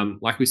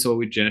 Like we saw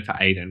with Jennifer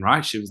Aiden,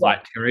 right? She was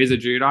like, Teresa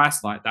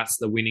Giudice, like that's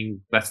the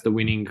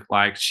winning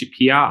like ship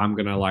here. I'm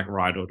gonna like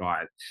ride or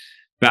die.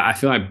 But I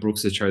feel like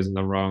Brooks has chosen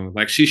the wrong,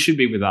 like she should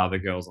be with the other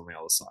girls on the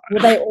other side.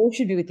 Well, they all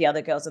should be with the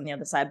other girls on the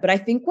other side. But I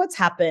think what's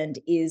happened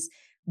is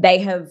they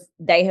have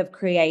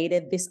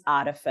created this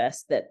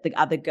artifice that the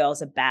other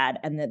girls are bad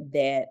and that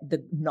they're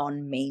the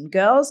non-mean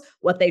girls.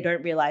 What they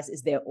don't realize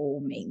is they're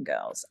all mean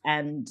girls.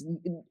 And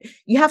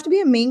you have to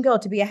be a mean girl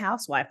to be a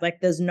housewife.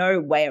 Like there's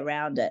no way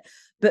around it.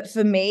 But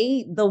for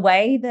me, the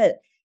way that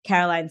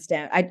Caroline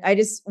I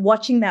just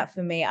watching that,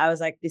 for me, I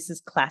was like, this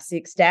is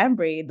classic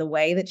Stanbury, the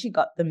way that she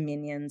got the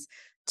minions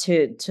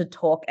to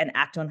talk and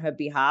act on her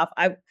behalf.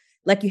 I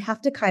like, you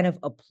have to kind of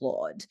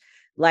applaud.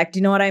 Like, do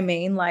you know what I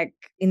mean? Like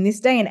in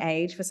this day and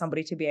age, for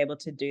somebody to be able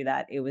to do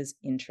that, it was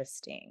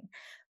interesting.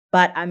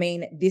 But I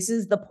mean, this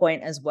is the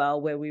point as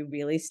well where we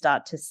really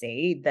start to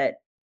see that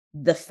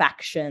the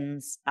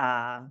factions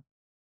are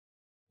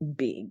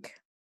big.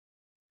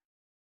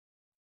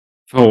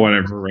 For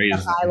whatever The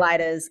reason.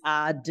 highlighters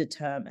are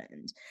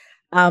determined.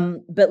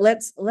 But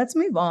let's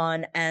move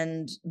on.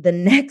 And the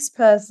next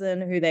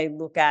person who they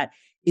look at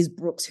is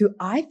Brooks, who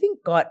I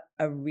think got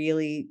a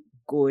really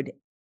good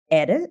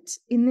edit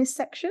in this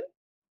section.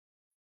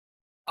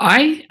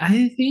 I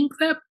think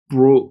that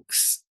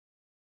Brooks,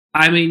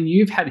 I mean,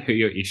 you've had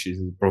your issues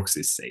with Brooks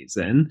this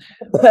season.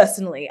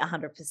 Personally,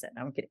 100%.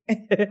 I'm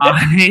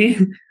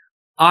kidding.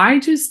 I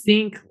just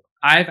think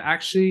I've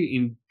actually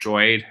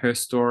enjoyed her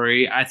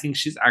story. I think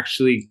she's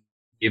actually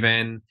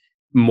given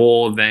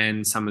more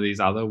than some of these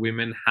other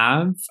women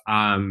have.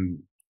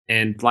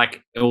 And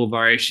like,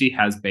 although she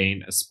has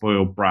been a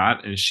spoiled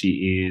brat and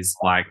she is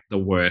like the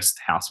worst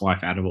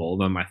housewife out of all of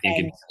them, I think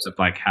in terms of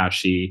like how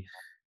she,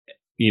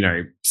 you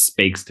know,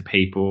 speaks to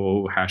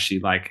people, how she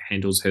like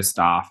handles her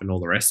staff and all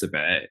the rest of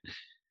it.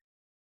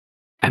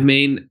 I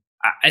mean,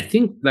 I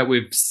think that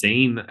we've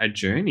seen a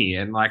journey,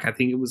 and like I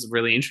think it was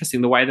really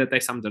interesting the way that they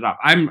summed it up.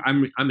 I'm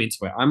into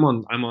it.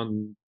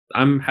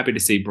 I'm happy to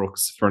see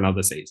Brooks for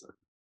another season.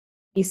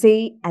 You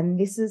see, and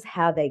this is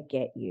how they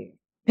get you.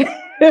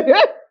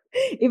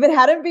 If it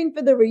hadn't been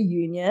for the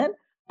reunion,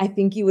 I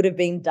think you would have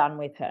been done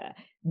with her.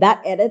 That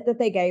edit that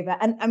they gave her,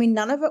 and I mean,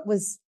 none of it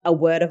was a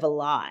word of a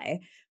lie,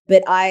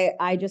 but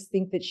I just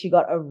think that she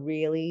got a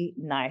really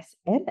nice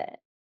edit.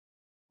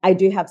 I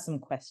do have some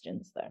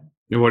questions though.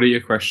 And what are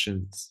your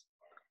questions?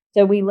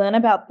 So we learn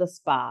about the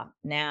spa.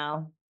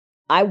 Now,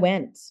 I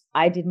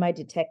did my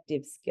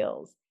detective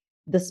skills.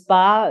 The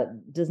spa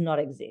does not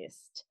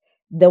exist.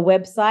 The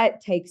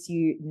website takes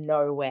you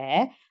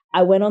nowhere.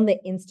 I went on the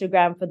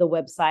Instagram for the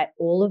website.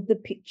 All of the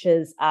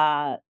pictures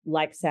are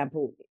like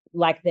sample,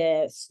 like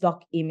they're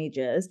stock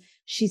images.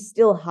 She's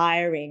still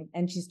hiring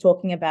and she's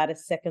talking about a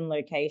second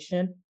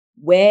location.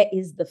 Where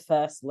is the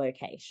first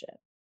location?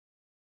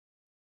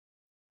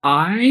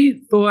 I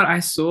thought I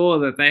saw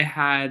that they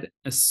had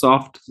a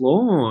soft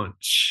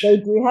launch. They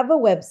do have a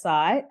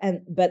website,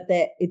 but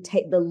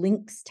the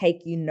links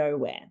take you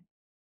nowhere.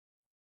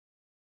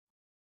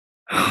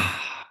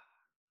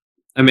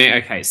 I mean,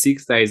 okay,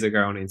 6 days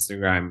ago on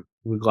Instagram,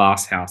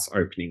 Glass House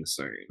opening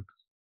soon.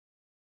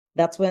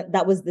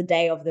 That was the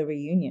day of the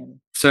reunion.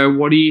 So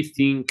what do you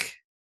think?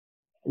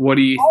 What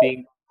do you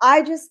think?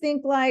 I just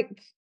think like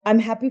I'm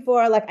happy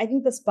for her. Like I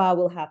think the spa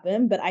will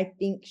happen, but I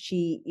think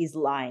she is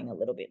lying a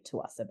little bit to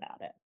us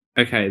about it.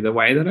 Okay, the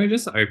way that I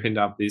just opened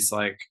up this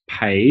like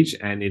page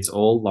and it's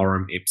all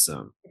Lorem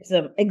Ipsum.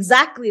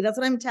 Exactly. That's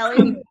what I'm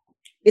telling you.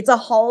 It's a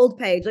hold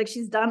page. Like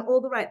she's done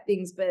all the right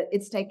things, but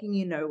it's taking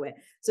you nowhere.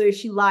 So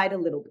she lied a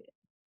little bit.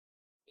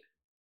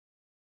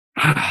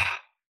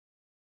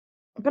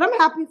 But I'm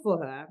happy for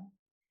her.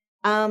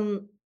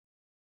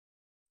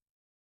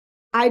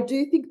 I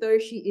do think though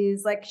she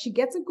is like, she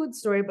gets a good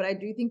story, but I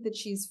do think that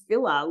she's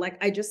filler.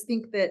 Like I just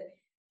think that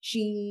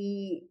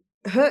you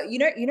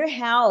know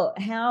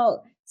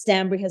how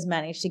Stanbury has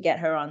managed to get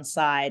her on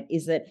side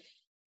is that,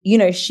 you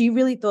know, she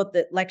really thought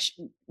that like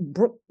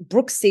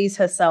Brooke sees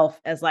herself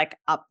as like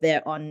up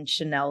there on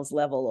Chanel's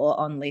level or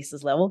on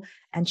Lisa's level,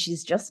 and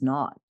she's just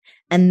not.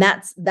 And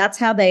that's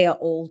how they are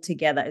all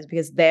together, is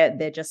because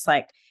they're just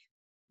like,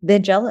 they're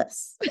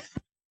jealous.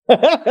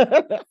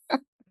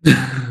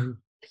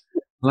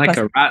 Like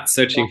a rat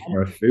searching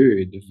for a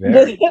food.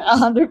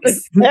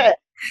 100%.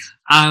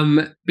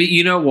 But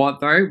you know what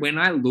though? When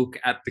I look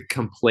at the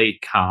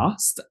complete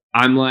cast,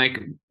 I'm like,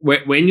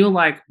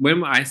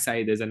 when I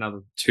say there's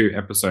another 2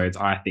 episodes,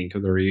 I think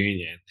of the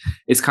reunion,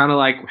 it's kind of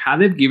like how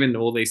they've given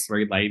all these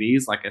 3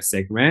 ladies like a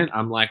segment.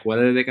 I'm like, what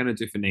are they going to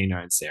do for Nino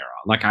and Sarah?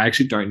 Like, I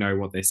actually don't know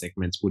what their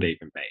segments would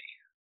even be.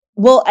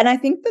 Well, and I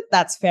think that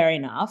that's fair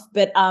enough,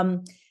 but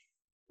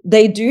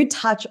they do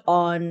touch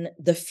on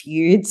the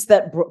feuds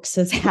that Brooks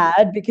has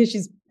had, because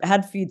she's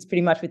had feuds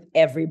pretty much with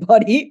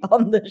everybody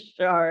on the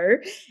show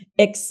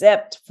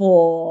except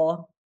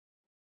for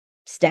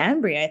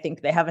Stanbury. I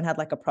think they haven't had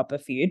like a proper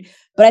feud.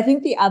 But I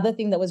think the other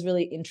thing that was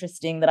really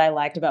interesting that I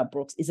liked about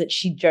Brooks is that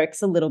she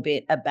jokes a little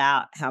bit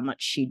about how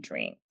much she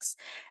drinks.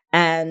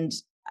 And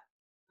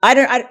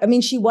I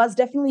mean, she was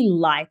definitely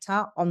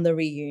lighter on the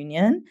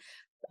reunion,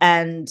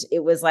 and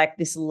it was like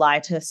this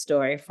lighter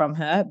story from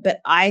her.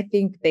 But I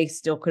think they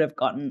still could have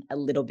gotten a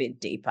little bit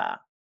deeper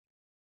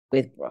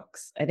with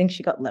Brooks. I think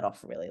she got let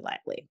off really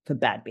lightly for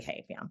bad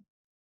behavior.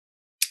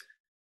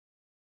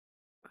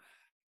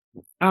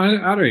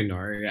 I don't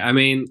know. I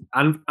mean,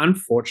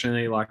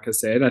 unfortunately, like I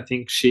said, I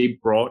think she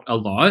brought a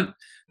lot.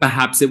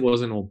 Perhaps it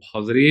wasn't all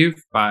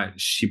positive, but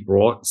she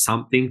brought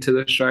something to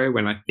the show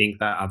when I think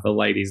that other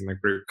ladies in the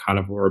group kind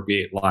of were a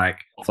bit like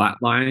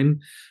flatline.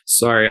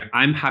 So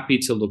I'm happy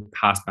to look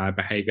past bad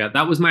behavior.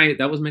 That was meant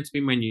to be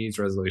my New Year's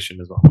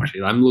resolution as well,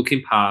 actually. I'm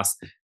looking past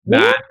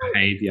bad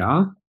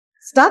behavior.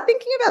 Start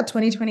thinking about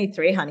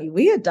 2023, honey.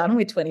 We are done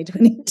with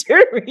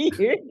 2022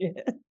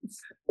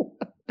 reunions.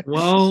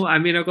 Well, I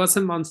mean, I've got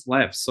some months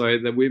left. So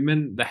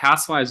the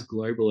housewives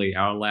globally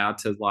are allowed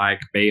to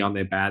like be on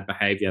their bad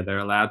behavior. They're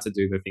allowed to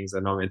do the things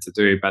they're not meant to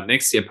do. But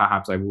next year,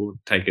 perhaps I will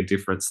take a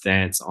different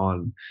stance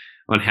on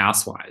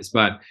housewives.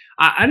 But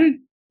I don't.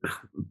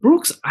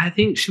 Brooks, I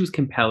think she was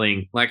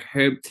compelling. Like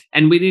her,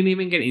 and we didn't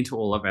even get into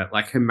all of it,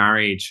 like her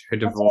marriage, her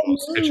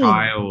divorce, her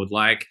child,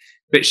 like.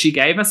 But she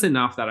gave us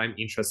enough that I'm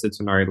interested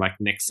to know, like,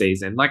 next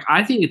season. Like,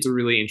 I think it's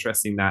really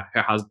interesting that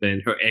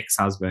her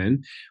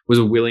ex-husband, was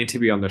willing to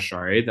be on the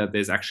show, that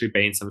there's actually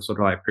been some sort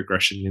of, like,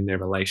 progression in their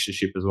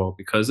relationship as well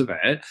because of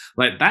it.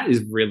 Like, that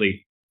is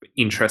really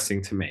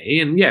interesting to me.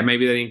 And, yeah,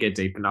 maybe they didn't get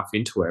deep enough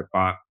into it,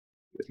 but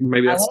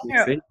maybe that's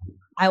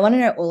I want to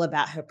know all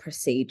about her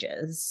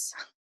procedures.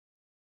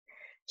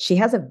 She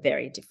has a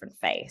very different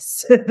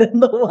face than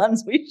the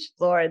ones we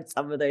saw in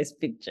some of those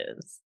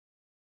pictures.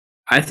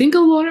 I think a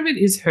lot of it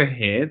is her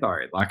hair, though.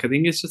 Like, I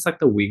think it's just like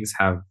the wigs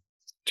have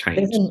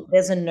changed.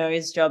 There's a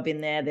nose job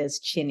in there. There's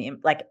chin,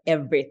 like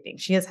everything.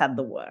 She has had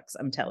the works.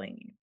 I'm telling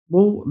you.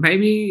 Well,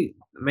 maybe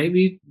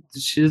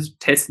she's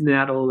testing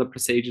out all the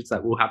procedures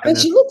that will happen. And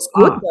she looks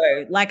good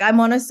though. Like,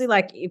 I'm honestly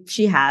like, if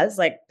she has,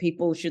 like,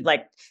 people should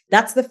like.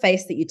 That's the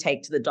face that you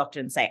take to the doctor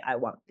and say, "I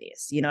want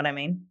this." You know what I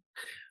mean?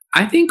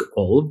 I think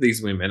all of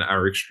these women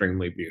are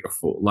extremely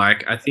beautiful.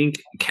 Like, I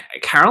think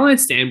Caroline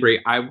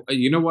Stanbury.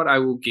 You know what I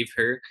will give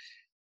her.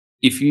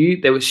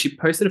 She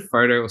posted a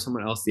photo, or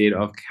someone else did,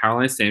 of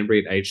Caroline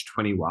Stanbury at age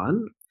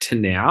 21 to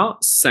now,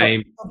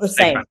 same. The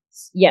same.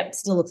 Yep,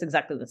 still looks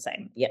exactly the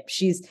same. Yep,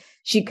 she's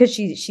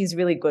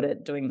really good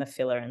at doing the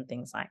filler and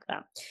things like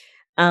that.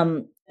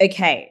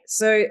 Okay,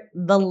 so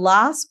the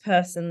last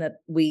person that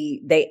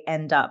they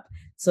end up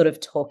sort of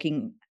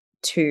talking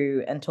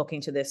to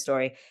their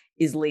story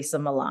is Lisa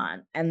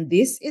Milan, and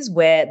this is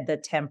where the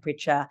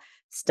temperature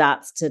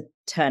starts to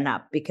turn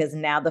up because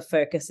now the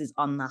focus is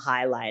on the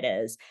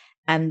highlighters.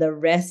 And the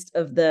rest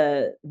of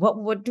the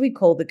what do we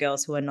call the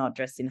girls who are not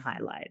dressed in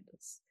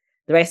highlighters?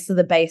 The rest of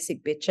the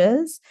basic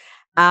bitches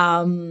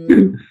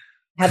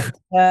have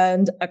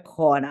turned a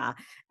corner.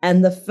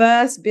 And the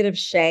first bit of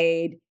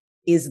shade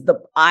is the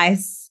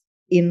ice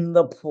in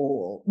the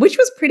pool, which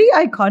was pretty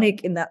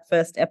iconic in that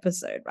first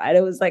episode, right?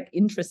 It was like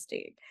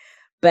interesting.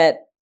 But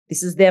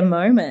this is their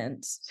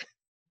moment.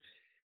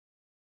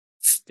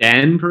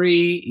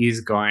 Stanbury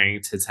is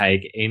going to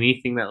take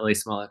anything that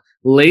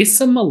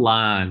Lisa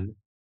Milan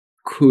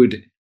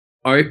could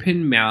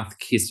open mouth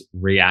kiss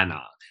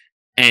Rihanna,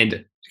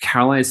 and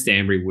Caroline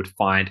Stanbury would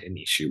find an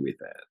issue with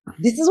it.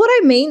 This is what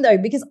I mean, though,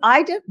 because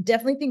I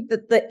definitely think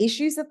that the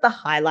issues that the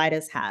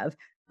highlighters have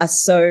are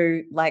so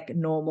like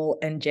normal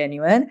and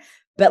genuine,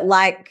 but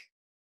like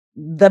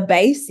the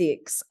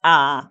basics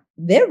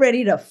they're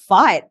ready to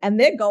fight and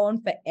they're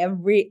going for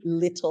every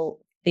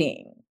little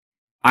thing.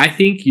 I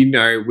think,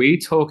 we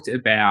talked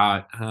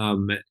about,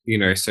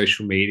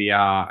 social media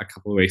a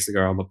couple of weeks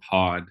ago on the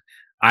pod.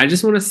 I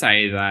just want to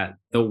say that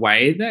the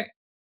way that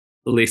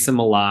Lisa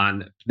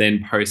Milan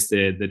then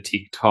posted the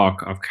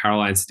TikTok of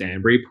Caroline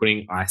Stanbury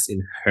putting ice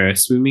in her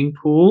swimming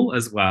pool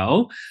as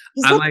well.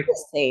 I'm like,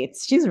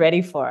 she's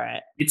ready for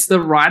it. It's the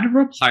right of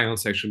reply on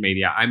social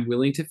media. I'm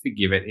willing to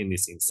forgive it in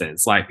this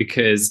instance,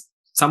 because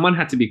someone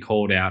had to be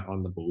called out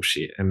on the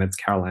bullshit, and that's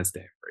Caroline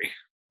Stanbury.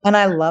 And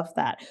I love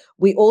that.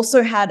 We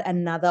also had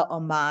another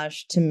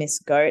homage to Miss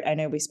Goat. I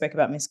know we spoke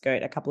about Miss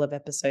Goat a couple of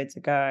episodes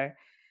ago.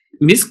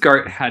 Miss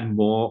Goat had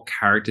more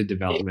character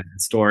development and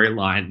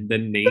storyline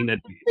than Nina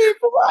did.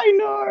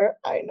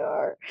 I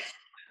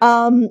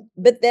know.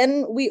 But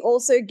then we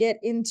also get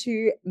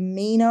into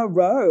Mina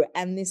Rowe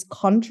and this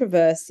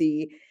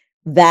controversy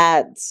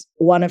that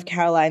one of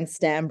Caroline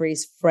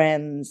Stanbury's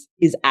friends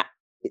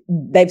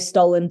they've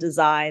stolen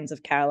designs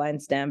of Caroline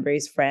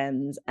Stanbury's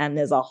friends, and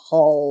there's a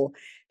whole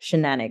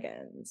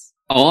shenanigans.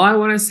 All I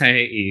want to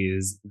say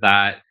is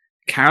that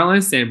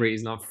Caroline Stanbury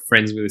is not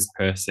friends with this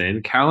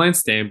person. Caroline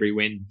Stanbury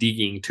went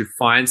digging to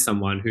find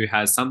someone who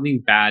has something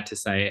bad to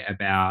say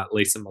about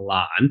Lisa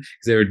Milan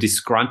because they're a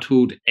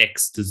disgruntled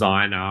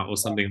ex-designer or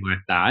something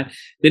like that.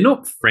 They're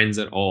not friends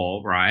at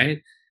all,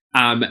 right?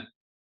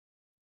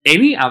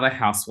 Any other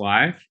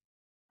housewife,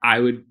 I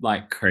would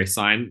like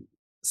co-sign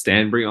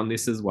Stanbury on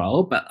this as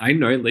well, but I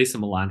know Lisa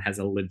Milan has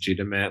a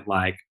legitimate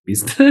like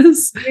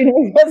business.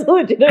 That's a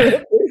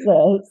legitimate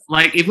business.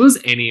 Like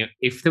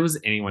if there was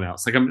anyone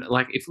else, like I'm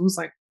like if it was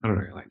like I don't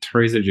know, like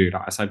Teresa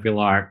Giudice, I'd be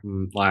like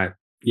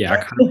yeah, I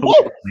kind of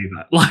probably believe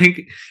that.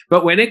 Like,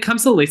 but when it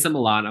comes to Lisa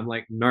Milan, I'm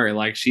like no,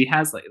 like she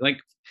has like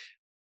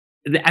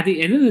at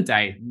the end of the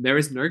day, there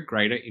is no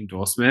greater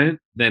endorsement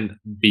than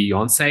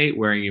Beyonce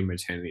wearing your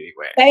maternity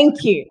wear.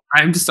 Thank you.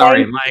 I'm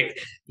sorry, like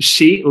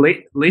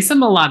Lisa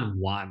Milan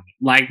won.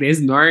 Like, there's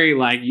no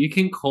like you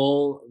can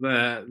call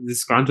the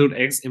disgruntled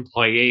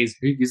ex-employees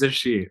who gives a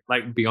shit.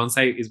 Like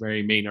Beyonce is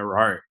wearing me in a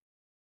row.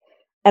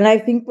 And I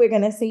think we're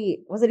going to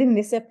see, was it in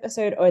this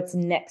episode or it's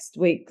next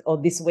week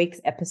or this week's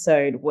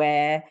episode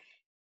where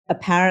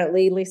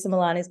apparently Lisa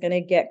Milan is going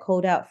to get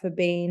called out for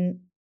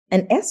being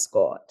an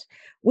escort,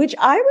 which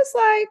I was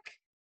like,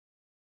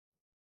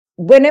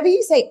 whenever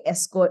you say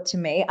escort to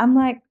me, I'm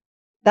like,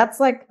 that's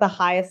like the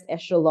highest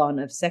echelon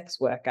of sex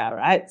worker,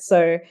 right?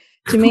 So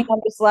to me,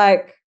 I'm just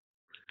like,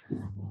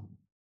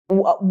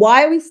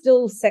 why are we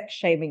still sex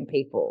shaming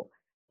people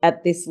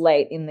at this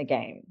late in the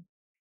game?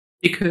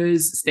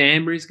 Because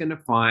Stanbury's going to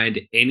find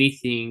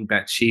anything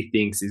that she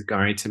thinks is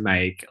going to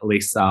make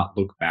Lisa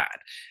look bad.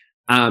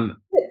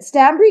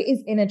 Stanbury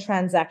is in a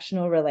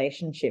transactional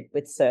relationship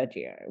with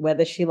Sergio,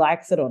 whether she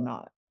likes it or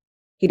not.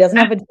 He doesn't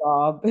have a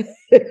job.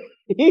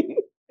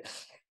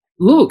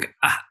 Look,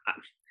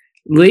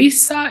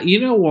 Lisa, you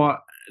know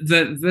what?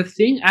 The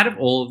thing out of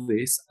all of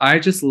this, I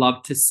just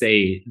love to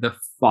see the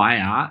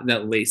fire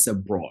that Lisa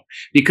brought,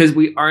 because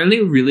we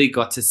only really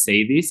got to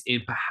see this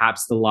in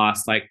perhaps the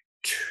last like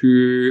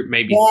 2,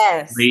 maybe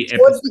 3 towards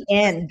episodes. the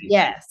end,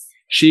 yes.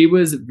 She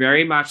was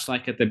very much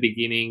like at the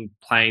beginning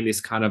playing this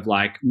kind of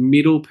like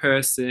middle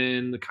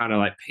person, kind of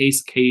like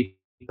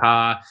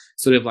peacekeeper,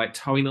 sort of like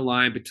towing the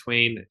line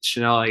between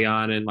Chanel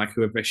Ayan and like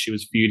whoever she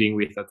was feuding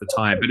with at the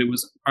time. But it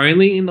was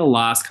only in the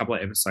last couple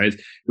of episodes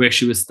where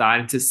she was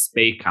starting to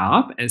speak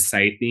up and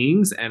say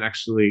things and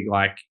actually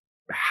like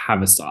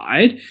have a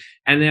side.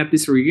 And then at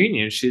this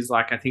reunion, she's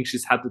like, I think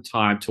she's had the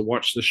time to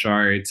watch the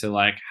show, to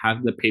like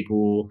have the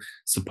people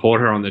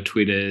support her on the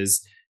Twitters,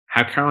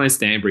 have Caroline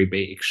Stanbury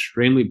be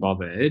extremely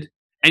bothered.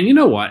 And you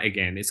know what?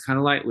 Again, it's kind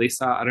of like,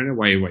 Lisa, I don't know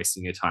why you're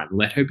wasting your time.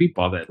 Let her be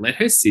bothered. Let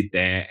her sit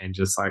there and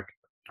just like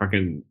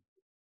fucking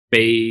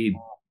be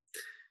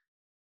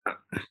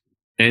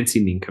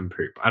Nancy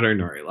Nincompoop. I don't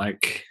know.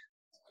 Like,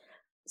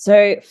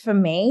 so for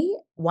me,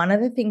 one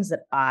of the things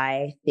that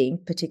I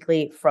think,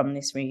 particularly from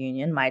this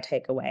reunion, my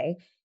takeaway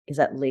is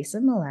that Lisa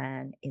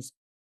Milan is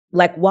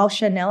like, while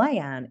Chanel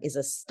Ayan is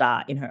a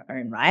star in her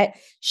own right,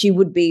 she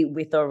would be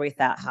with or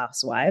without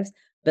Housewives.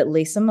 But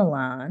Lisa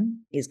Milan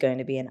is going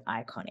to be an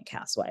iconic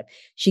housewife.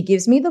 She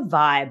gives me the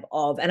vibe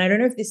of, and I don't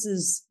know if this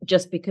is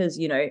just because,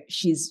 you know,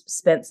 she's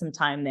spent some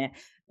time there,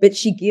 but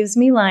she gives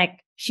me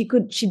like,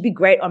 she'd be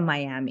great on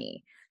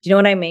Miami. Do you know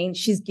what I mean?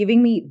 She's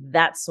giving me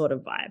that sort of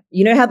vibe.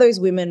 You know how those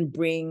women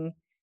bring,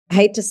 I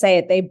hate to say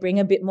it, they bring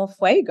a bit more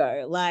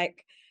fuego.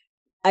 Like,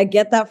 I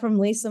get that from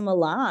Lisa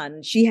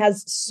Milan. She's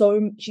so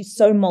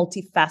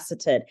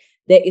multifaceted.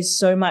 There is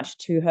so much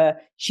to her.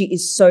 She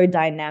is so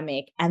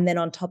dynamic. And then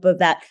on top of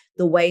that,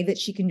 the way that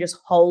she can just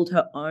hold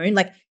her own,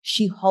 like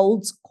she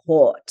holds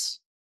court.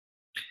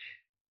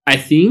 I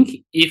think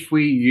if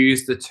we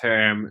use the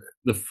term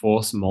the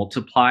force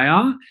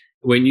multiplier,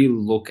 when you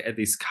look at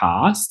this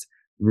cast,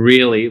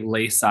 really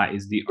Lisa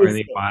is the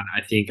only one,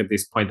 I think, at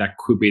this point that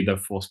could be the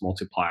force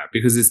multiplier,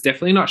 because it's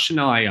definitely not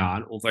Chanel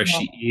Ayan, although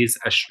she is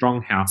a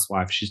strong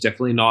housewife. She's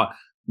definitely not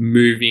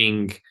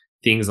moving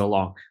things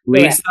along.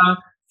 Lisa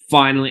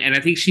finally, and I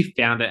think she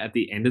found it at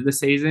the end of the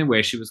season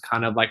where she was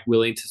kind of like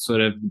willing to sort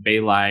of be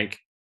like,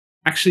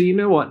 actually, you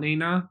know what,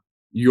 Nina?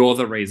 You're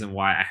the reason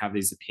why I have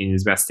these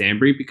opinions about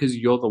Stanbury, because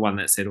you're the one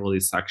that said all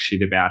this like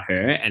shit about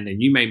her, and then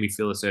you made me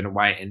feel a certain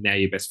way, and now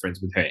you're best friends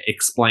with her.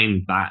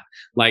 Explain that.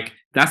 Like,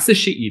 that's the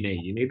shit you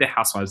need. You need the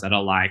housewives that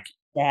are like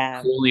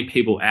calling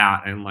people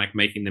out and like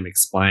making them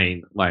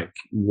explain like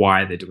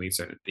why they're doing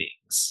certain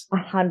things.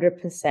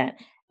 100%.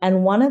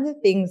 And one of the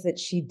things that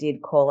she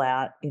did call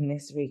out in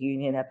this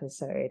reunion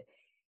episode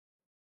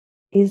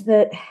is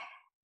that,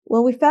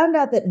 well, we found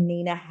out that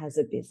Nina has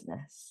a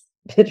business,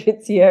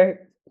 Patrizio.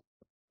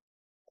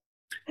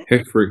 Her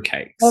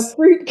fruitcakes. Her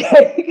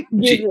fruitcake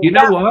business. You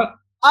know what?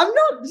 I'm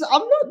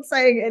not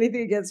saying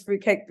anything against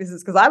fruitcake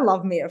business, because I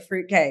love me a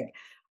fruitcake.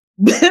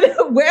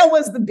 But where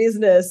was the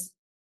business?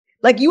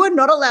 Like, you are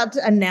not allowed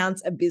to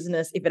announce a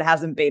business if it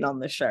hasn't been on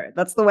the show.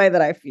 That's the way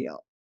that I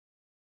feel.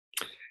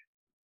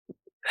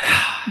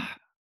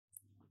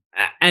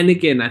 And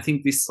again, I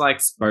think this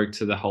like spoke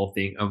to the whole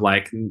thing of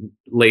like,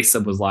 Lisa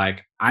was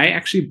like, I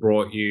actually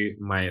brought you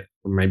my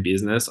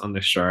business on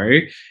the show.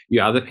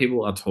 You other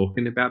people are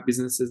talking about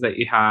businesses that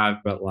you have,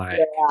 but like,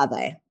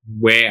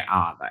 where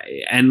are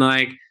they? And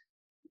like,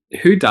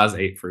 who does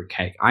eat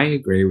fruitcake? I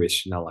agree with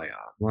Chanel Ayan.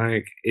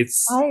 Like,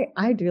 it's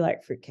I do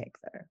like fruitcake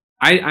though.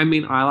 I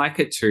mean, I like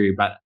it too,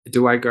 but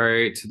do I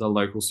go to the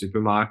local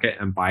supermarket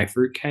and buy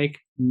fruitcake?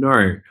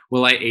 No.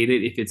 Will I eat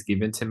it if it's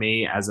given to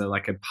me as a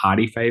like a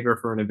party favor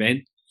for an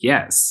event?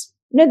 Yes.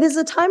 No, there's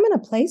a time and a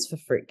place for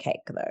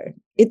fruitcake though.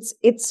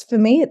 It's for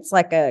me, it's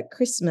like a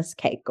Christmas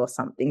cake or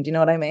something. Do you know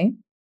what I mean?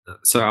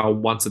 So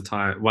once a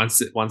time,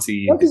 once a year. Once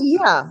a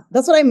year.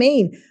 That's what I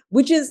mean.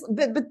 Which is,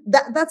 but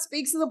that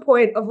speaks to the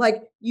point of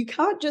like, you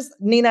can't just,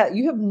 Nina,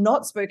 you have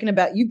not spoken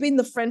about, you've been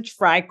the French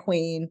fry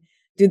queen,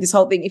 do this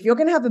whole thing. If you're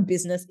going to have a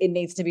business, it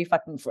needs to be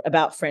fucking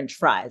about French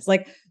fries.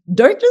 Like,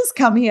 don't just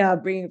come here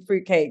bringing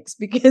fruitcakes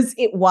because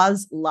it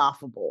was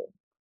laughable.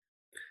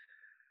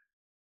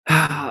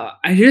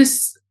 I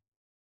just,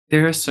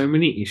 there are so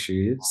many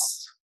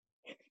issues.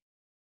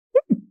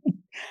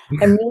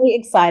 I'm really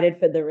excited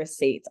for the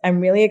receipts. I'm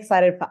really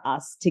excited for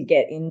us to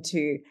get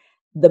into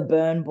the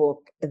burn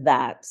book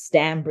that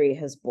Stanbury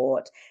has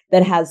bought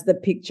that has the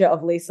picture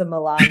of Lisa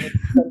Milan with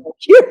the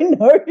Mercury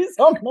nose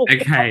on the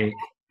Okay.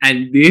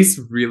 And this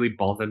really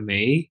bothered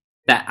me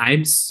that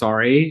I'm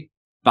sorry,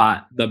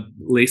 but the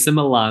Lisa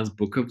Milan's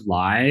Book of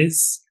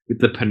Lies with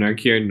the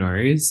Pinocchio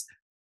nose,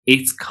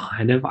 it's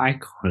kind of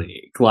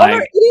iconic.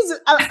 Like, it is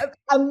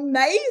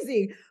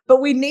amazing,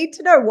 but we need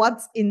to know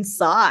what's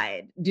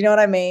inside. Do you know what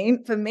I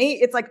mean? For me,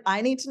 it's like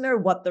I need to know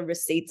what the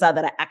receipts are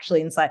that are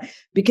actually inside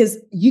because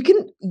you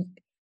can.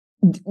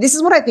 This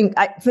is what I think.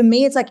 For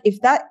me, it's like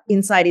if that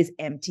inside is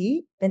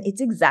empty, then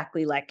it's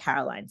exactly like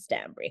Caroline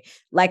Stanbury.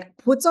 Like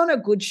puts on a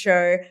good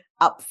show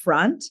up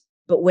front,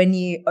 but when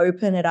you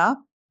open it up,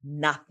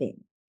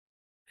 nothing.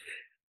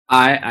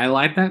 I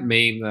like that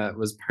meme that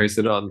was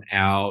posted on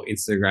our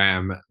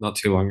Instagram not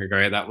too long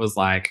ago. That was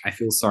like, I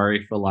feel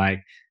sorry for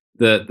like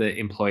the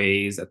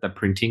employees at the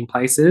printing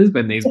places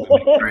when these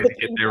women go to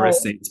get their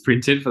receipts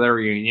printed for the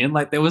reunion.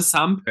 Like there was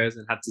some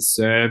person had to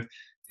serve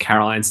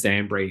Caroline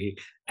Stanbury,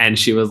 and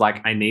she was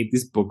like, "I need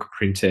this book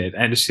printed,"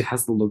 and she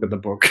has to look at the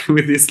book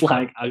with this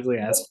like ugly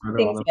ass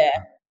photo on it.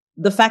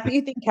 The fact that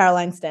you think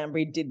Caroline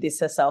Stanbury did this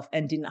herself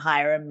and didn't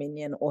hire a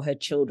minion or her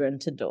children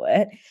to do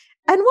it.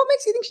 And what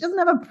makes you think she doesn't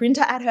have a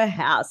printer at her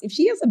house? If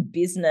she has a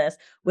business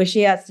where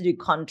she has to do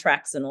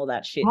contracts and all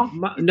that shit. Oh,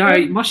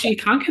 no, Moshi, you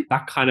can't get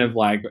that kind of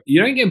like,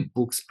 you don't get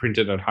books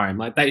printed at home.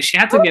 Like she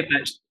had to get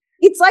that.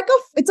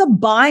 It's a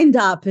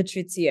binder,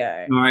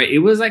 Patrizio. No, it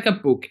was like a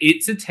book.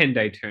 It's a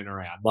 10-day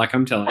turnaround. Like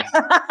I'm telling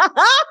you.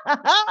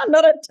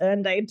 Not a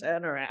turn-day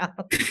turnaround.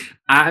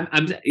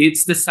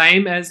 It's the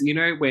same as, you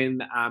know,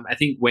 when I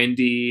think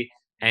Wendy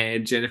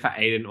and Jennifer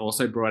Aiden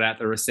also brought out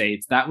the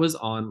receipts. That was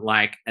on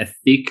like a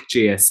thick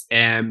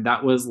GSM.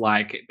 That was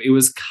like, it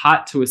was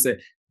cut to a set.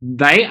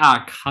 They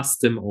are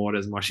custom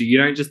orders, Moshi. You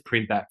don't just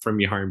print that from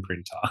your home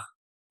printer.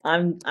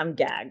 I'm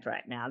gagged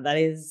right now. That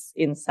is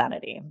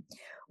insanity.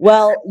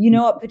 Well, you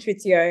know what,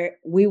 Patrizio?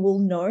 We will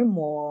know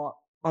more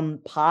on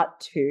part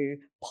 2,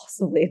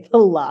 possibly the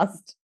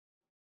last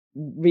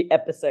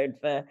episode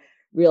for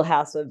Real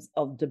Housewives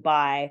of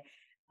Dubai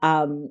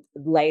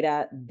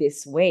later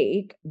this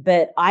week.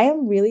 But I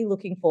am really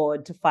looking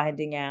forward to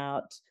finding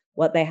out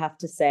what they have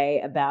to say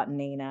about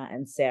Nina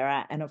and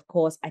Sarah. And of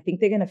course, I think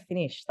they're going to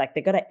finish, like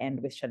they're going to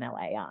end with Chanel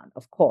Ayan,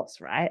 of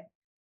course, right?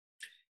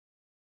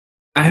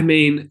 I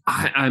mean,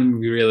 I'm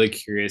really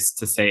curious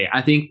to see.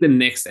 I think the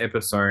next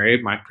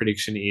episode, my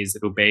prediction is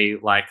it'll be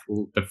like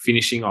the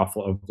finishing off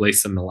of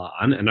Lisa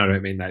Milan, and I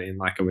don't mean that in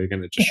like we're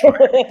going to just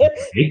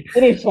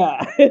finish her.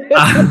 We're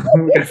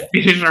going to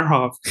finish her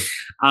off.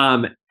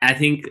 I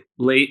think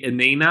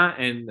Nina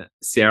and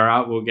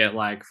Sarah will get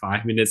like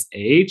 5 minutes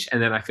each,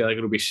 and then I feel like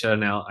it'll be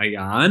Chanel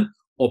Ayan,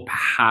 or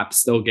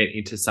perhaps they'll get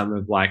into some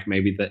of like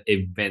maybe the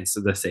events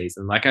of the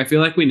season. Like I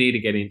feel like we need to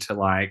get into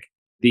like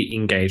the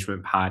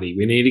engagement party.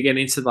 We need to get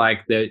into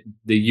like the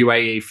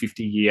UAE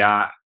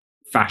 50-year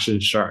fashion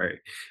show.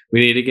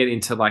 We need to get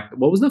into like,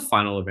 what was the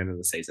final event of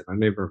the season? I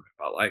never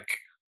remember. Like,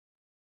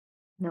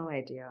 no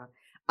idea.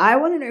 I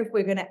want to know if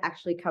we're going to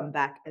actually come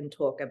back and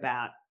talk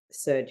about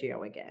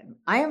Sergio again.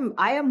 I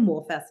am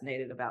more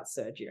fascinated about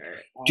Sergio.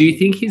 Do you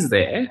think he's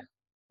there?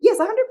 Yes,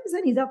 100%.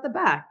 He's out the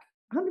back.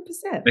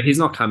 100%. But he's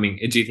not coming.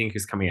 Do you think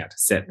he's coming out to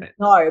set then?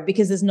 No,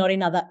 because there's not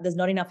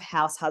enough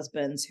house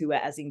husbands who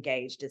are as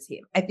engaged as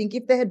him. I think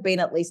if there had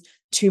been at least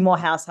 2 more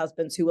house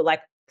husbands who were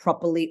like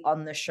properly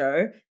on the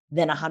show,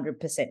 then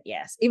 100%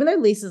 yes. Even though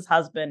Lisa's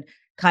husband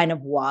kind of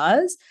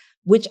was,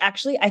 which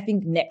actually I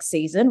think next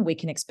season we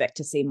can expect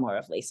to see more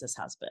of Lisa's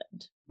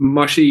husband.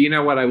 Moshi, you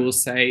know what I will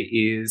say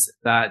is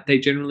that they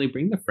generally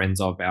bring the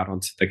friends of out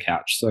onto the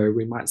couch, so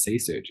we might see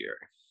Sergio.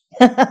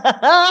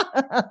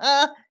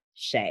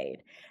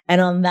 Shade. And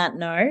on that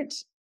note,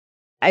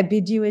 I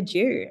bid you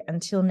adieu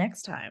until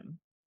next time.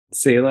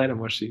 See you later,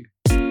 Moshi.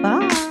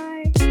 Bye.